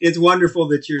 It's wonderful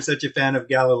that you're such a fan of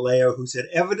Galileo, who said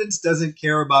evidence doesn't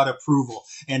care about approval,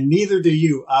 and neither do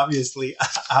you, obviously,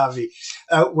 Avi.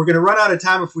 We're going to run out of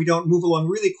time if we don't move along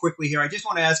really quickly here. I just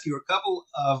want to ask you a couple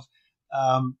of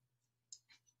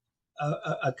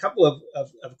a couple of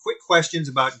quick questions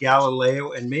about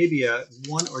Galileo, and maybe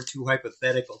one or two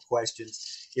hypothetical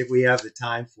questions if we have the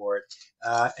time for it.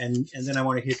 And then I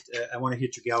want to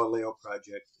hit your Galileo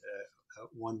project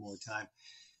one more time.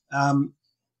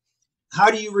 How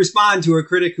do you respond to a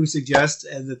critic who suggests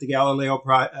that the Galileo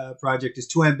project is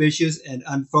too ambitious and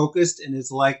unfocused and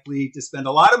is likely to spend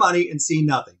a lot of money and see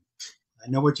nothing? I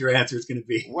know what your answer is going to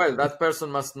be. Well, that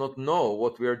person must not know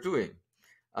what we are doing,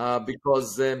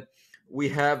 because we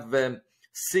have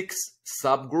 6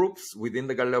 subgroups within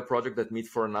the Galileo project that meet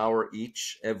for an hour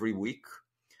each every week.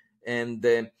 And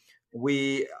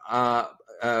we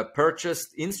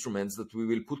purchased instruments that we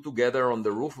will put together on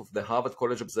the roof of the Harvard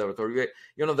College Observatory.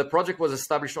 You know, the project was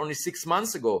established only 6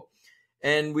 months ago,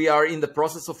 and we are in the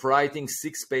process of writing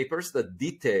 6 papers that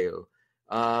detail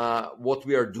what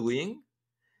we are doing.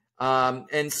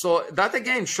 And so that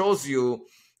again shows you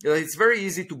that it's very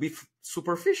easy to be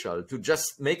superficial, to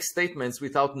just make statements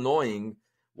without knowing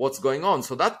what's going on.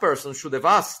 So that person should have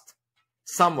asked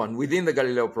someone within the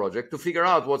Galileo project to figure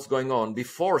out what's going on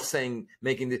before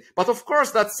making it. But of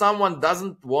course, that someone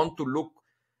doesn't want to look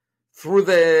through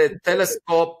the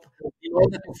telescope in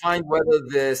order to find whether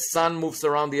the sun moves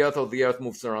around the earth or the earth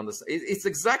moves around the sun. It's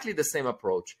exactly the same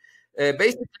approach.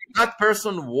 Basically, that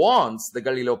person wants the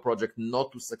Galileo project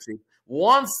not to succeed,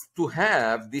 wants to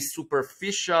have this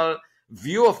superficial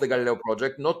view of the Galileo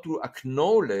project, not to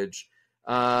acknowledge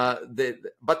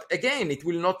but again, it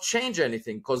will not change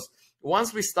anything, because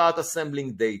once we start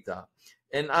assembling data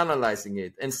and analyzing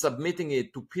it and submitting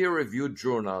it to peer-reviewed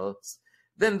journals,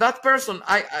 then that person,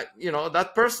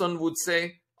 that person would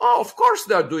say, oh, of course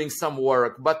they're doing some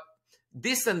work, but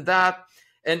this and that.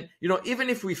 And, even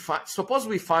if suppose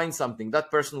we find something, that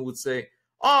person would say,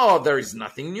 oh, there is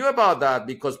nothing new about that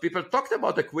because people talked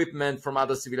about equipment from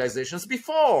other civilizations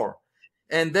before.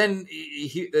 And then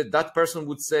that person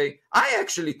would say, I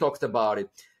actually talked about it.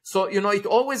 So, it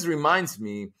always reminds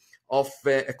me of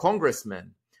a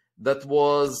congressman that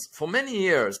was for many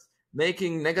years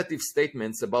making negative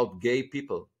statements about gay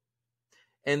people.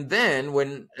 And then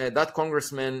when that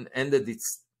congressman ended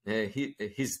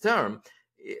his term,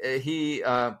 he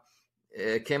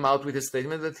came out with a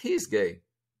statement that he's gay.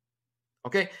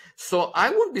 Okay, so I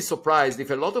wouldn't be surprised if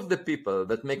a lot of the people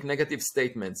that make negative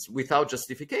statements without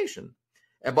justification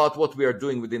about what we are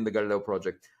doing within the Galileo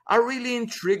project are really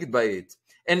intrigued by it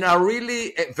and are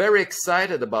really very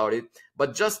excited about it,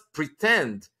 but just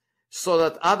pretend so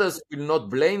that others will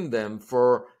not blame them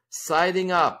for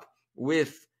siding up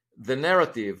with the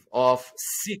narrative of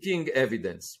seeking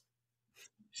evidence.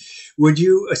 Would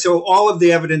you, so all of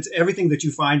the evidence, everything that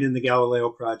you find in the Galileo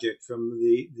project from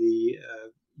the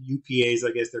UPAs,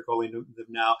 I guess they're calling them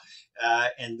now,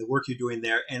 and the work you're doing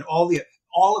there, and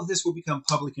all of this will become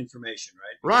public information,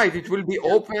 right? Right. It will be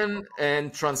open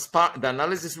and transparent. The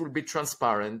analysis will be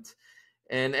transparent,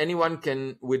 and anyone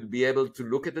will be able to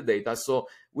look at the data. So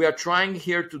we are trying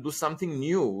here to do something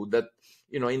new that,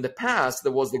 in the past,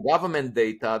 there was the government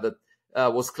data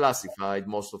that was classified,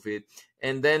 most of it.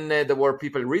 And then there were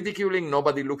people ridiculing,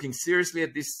 nobody looking seriously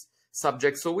at this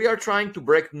subject. So we are trying to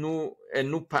break a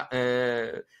new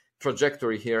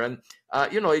trajectory here. And,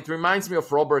 it reminds me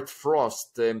of Robert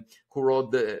Frost, who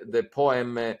wrote the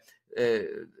poem,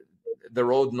 The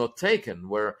Road Not Taken,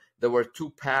 where there were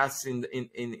 2 paths in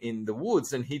the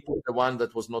woods, and he took the one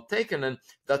that was not taken, and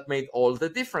that made all the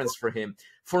difference for him.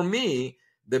 For me,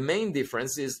 the main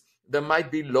difference is there might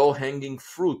be low-hanging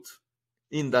fruit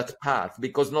in that path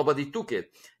because nobody took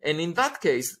it. And in that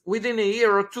case, within a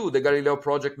year or 2, the Galileo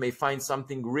project may find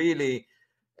something really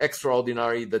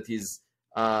extraordinary that is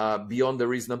beyond a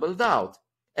reasonable doubt.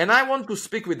 And I want to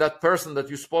speak with that person that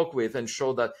you spoke with and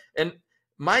show that. And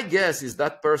my guess is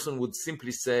that person would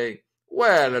simply say,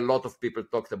 well, a lot of people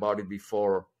talked about it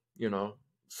before,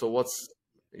 so what's,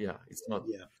 it's not.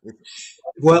 Yeah.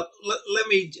 Well, let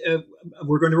me,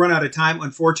 we're going to run out of time,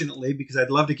 unfortunately, because I'd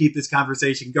love to keep this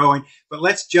conversation going. But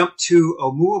let's jump to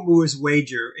Oumuamua's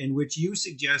wager, in which you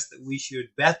suggest that we should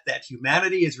bet that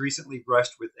humanity is recently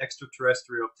brushed with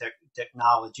extraterrestrial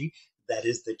technology. That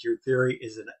is, that your theory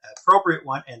is an appropriate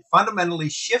one, and fundamentally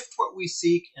shift what we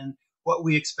seek and what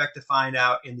we expect to find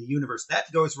out in the universe.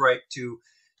 That goes right to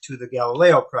the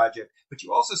Galileo project. But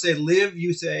you also say, live,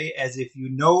 you say, as if you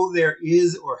know there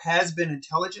is or has been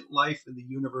intelligent life in the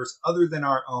universe other than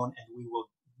our own, and we will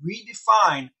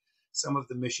redefine some of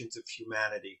the missions of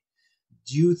humanity.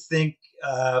 Do you think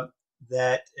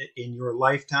that in your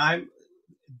lifetime,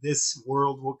 this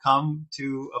world will come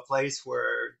to a place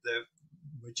where the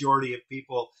majority of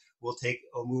people will take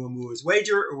Oumuamua's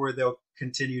wager, or they'll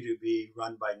continue to be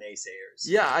run by naysayers?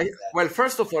 Yeah, well,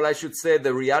 first of all, I should say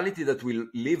the reality that we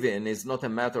live in is not a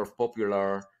matter of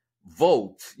popular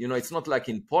vote. It's not like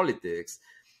in politics.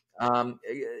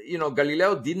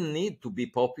 Galileo didn't need to be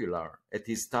popular at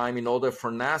his time in order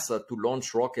for NASA to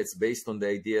launch rockets based on the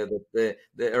idea that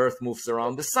the Earth moves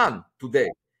around the sun today.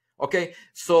 Okay,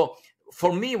 so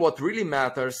for me, what really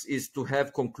matters is to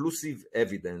have conclusive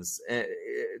evidence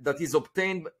that is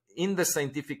obtained in the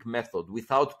scientific method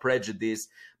without prejudice,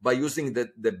 by using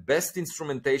the best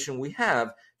instrumentation we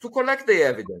have to collect the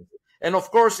evidence. And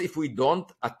of course, if we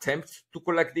don't attempt to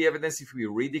collect the evidence, if we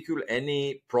ridicule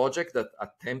any project that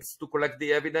attempts to collect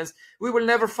the evidence, we will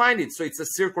never find it. So it's a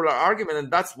circular argument, and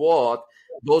that's what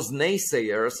those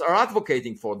naysayers are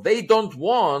advocating for. They don't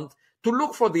want to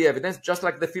look for the evidence, just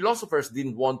like the philosophers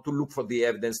didn't want to look for the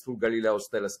evidence through Galileo's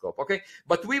telescope. Okay,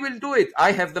 but we will do it.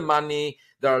 I have the money.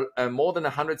 There are more than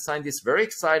 100 scientists very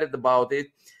excited about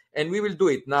it, and we will do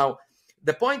it. Now,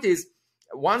 the point is,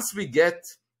 once we get,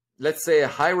 let's say, a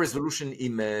high-resolution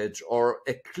image or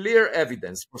a clear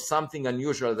evidence for something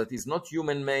unusual that is not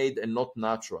human-made and not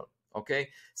natural, okay,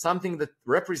 something that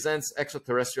represents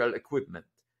extraterrestrial equipment,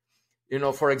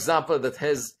 for example, that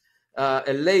has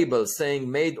a label saying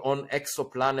made on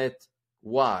exoplanet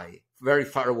Y, very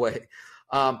far away,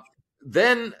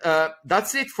 then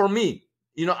that's it for me.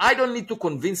 I don't need to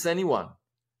convince anyone.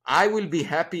 I will be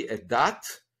happy at that,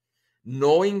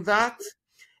 knowing that,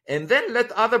 and then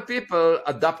let other people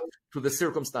adapt to the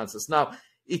circumstances. Now,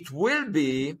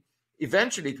 eventually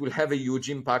it will have a huge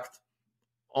impact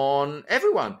on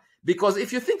everyone. Because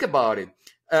if you think about it,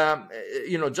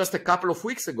 just a couple of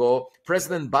weeks ago,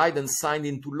 President Biden signed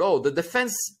into law the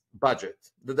defense budget,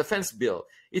 the defense bill.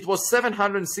 It was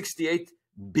 $768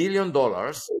 billion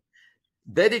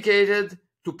dedicated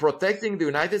to protecting the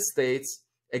United States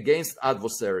against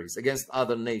adversaries, against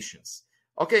other nations.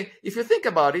 Okay, if you think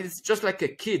about it, it's just like a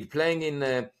kid playing in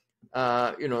the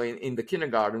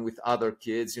kindergarten with other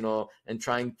kids, and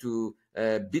trying to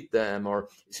beat them, or,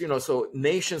 so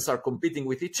nations are competing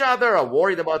with each other, are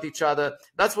worried about each other.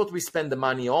 That's what we spend the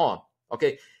money on.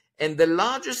 Okay, and the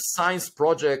largest science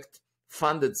project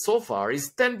funded so far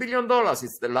is $10 billion.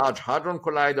 It's the Large Hadron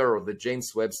Collider or the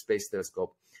James Webb Space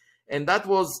Telescope. And that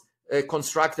was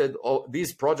constructed,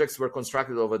 these projects were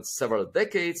constructed over several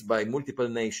decades by multiple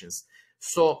nations.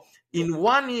 So in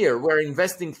 1 year, we're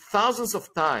investing thousands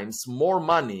of times more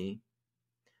money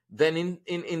than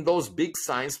in those big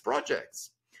science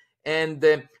projects. And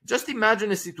just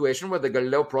imagine a situation where the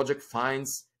Galileo project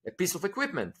finds a piece of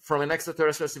equipment from an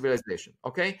extraterrestrial civilization,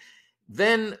 okay?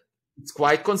 Then it's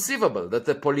quite conceivable that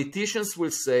the politicians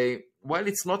will say, well,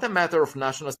 it's not a matter of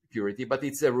national security, but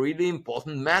it's a really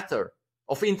important matter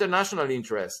of international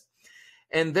interest.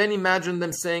 And then imagine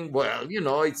them saying, well,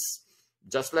 it's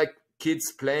just like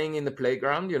kids playing in the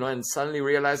playground, and suddenly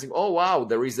realizing, oh, wow,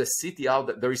 there is a city out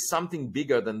there. There is something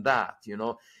bigger than that,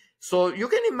 So you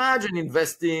can imagine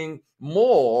investing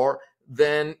more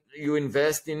than you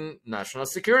invest in national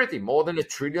security, more than $1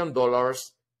 trillion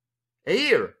a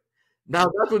year. Now,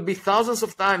 that would be thousands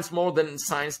of times more than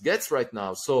science gets right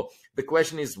now. So the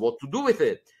question is what to do with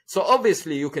it. So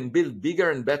obviously, you can build bigger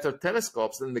and better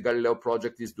telescopes than the Galileo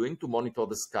project is doing to monitor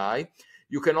the sky.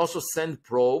 You can also send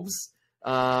probes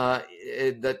that,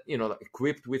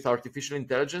 equipped with artificial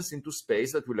intelligence into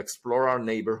space that will explore our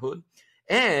neighborhood.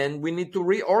 And we need to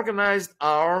reorganize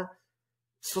our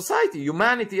society,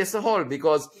 humanity as a whole,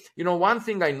 because, one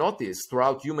thing I noticed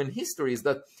throughout human history is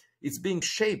that it's being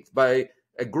shaped by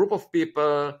a group of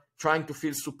people trying to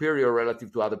feel superior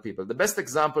relative to other people. The best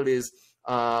example is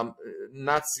the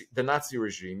Nazi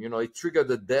regime. It triggered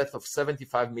the death of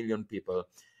 75 million people,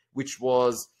 which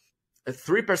was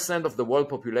 3% of the world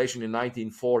population in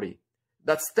 1940.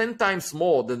 That's 10 times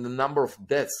more than the number of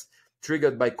deaths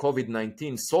triggered by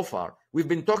COVID-19 so far. We've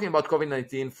been talking about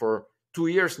COVID-19 for 2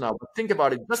 years now, but think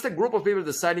about it. Just a group of people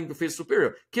deciding to feel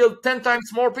superior killed 10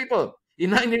 times more people in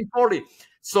 1940.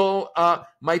 So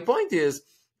my point is,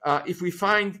 if we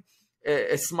find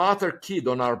a smarter kid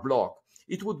on our block,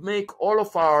 it would make all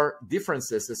of our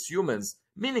differences as humans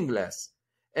meaningless,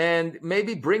 and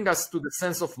maybe bring us to the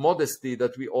sense of modesty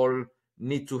that we all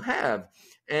need to have,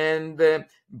 and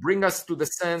bring us to the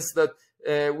sense that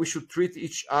we should treat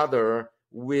each other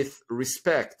with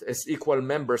respect as equal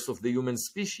members of the human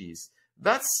species.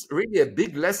 That's really a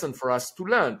big lesson for us to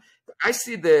learn. I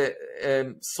see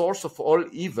the source of all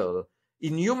evil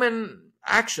in human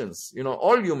actions,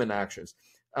 all human actions,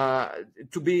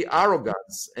 to be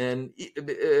arrogance and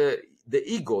the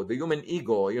ego, the human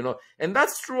ego, and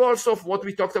that's true also of what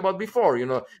we talked about before,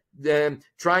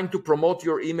 trying to promote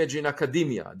your image in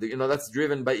academia, that's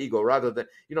driven by ego, rather than,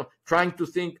 trying to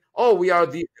think, oh, we are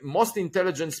the most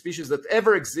intelligent species that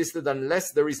ever existed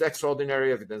unless there is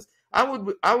extraordinary evidence. I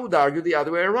would argue the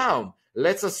other way around.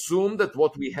 Let's assume that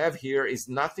what we have here is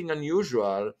nothing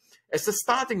unusual as a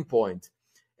starting point,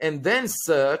 and then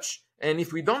search. And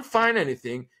if we don't find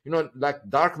anything, like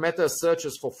dark matter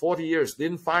searches for 40 years,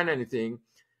 didn't find anything,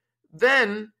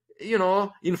 then,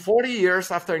 in 40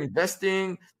 years after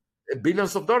investing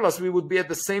billions of dollars, we would be at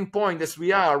the same point as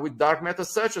we are with dark matter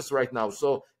searches right now.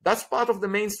 So that's part of the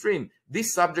mainstream.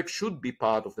 This subject should be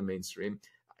part of the mainstream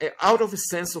out of a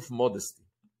sense of modesty.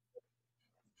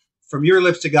 From your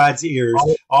lips to God's ears,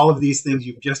 all of these things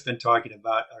you've just been talking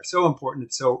about are so important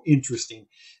and so interesting.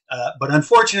 But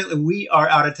unfortunately, we are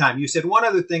out of time. You said one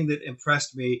other thing that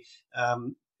impressed me.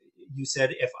 You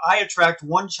said, if I attract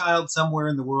one child somewhere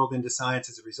in the world into science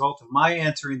as a result of my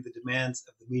answering the demands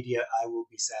of the media, I will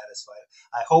be satisfied.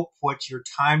 I hope what your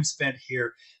time spent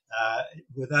here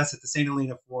with us at the St.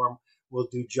 Helena Forum will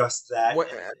do just that, and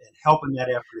help in that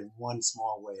effort in one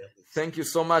small way at least. Thank you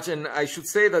so much. And I should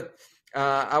say that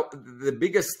the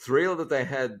biggest thrill that I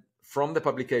had from the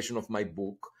publication of my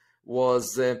book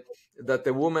was that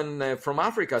a woman from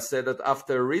Africa said that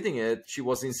after reading it, she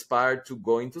was inspired to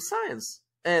go into science.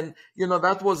 And,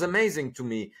 that was amazing to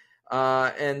me.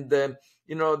 The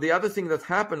other thing that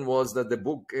happened was that the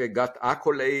book got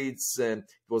accolades and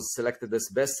it was selected as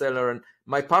bestseller. And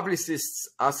my publicists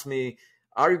asked me,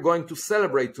 are you going to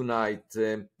celebrate tonight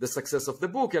the success of the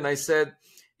book? And I said,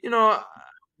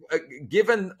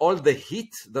 given all the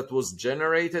heat that was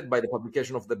generated by the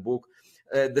publication of the book,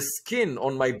 the skin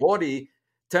on my body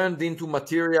turned into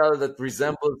material that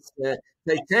resembles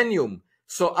titanium.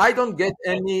 So I don't get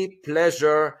any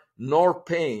pleasure nor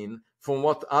pain from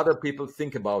what other people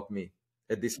think about me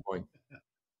at this point.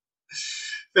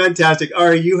 Fantastic.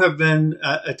 Ari, you have been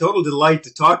a total delight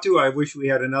to talk to. I wish we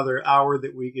had another hour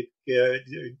that we could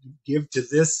give to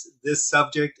this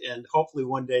subject, and hopefully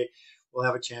one day we'll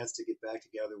have a chance to get back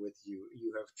together with you.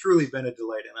 You have truly been a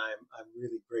delight, and I'm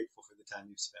really grateful for the time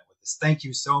you've spent with us. Thank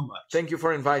you so much. Thank you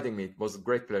for inviting me. It was a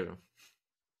great pleasure.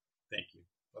 Thank you.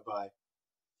 Bye-bye.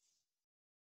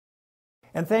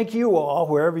 And thank you all,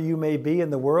 wherever you may be in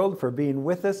the world, for being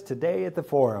with us today at the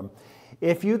forum.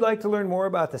 If you'd like to learn more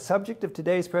about the subject of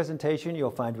today's presentation,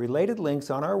 you'll find related links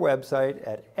on our website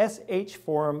at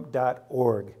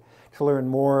shforum.org. To learn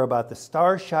more about the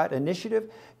Starshot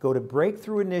Initiative, go to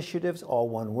breakthroughinitiatives, all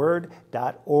one word,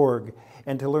 .org.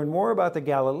 And to learn more about the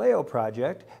Galileo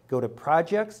Project, go to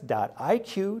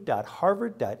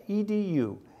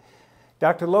projects.iq.harvard.edu.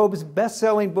 Dr. Loeb's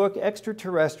best-selling book,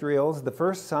 Extraterrestrials, The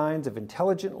First Signs of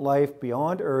Intelligent Life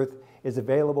Beyond Earth, is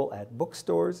available at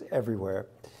bookstores everywhere.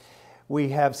 We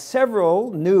have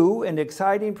several new and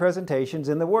exciting presentations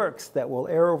in the works that will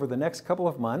air over the next couple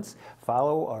of months.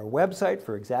 Follow our website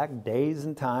for exact days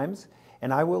and times,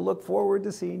 and I will look forward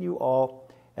to seeing you all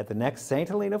at the next St.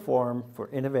 Helena Forum for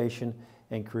Innovation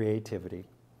and Creativity.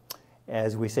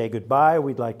 As we say goodbye,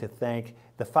 we'd like to thank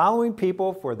the following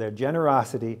people for their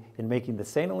generosity in making the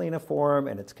St. Helena Forum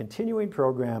and its continuing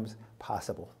programs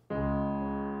possible.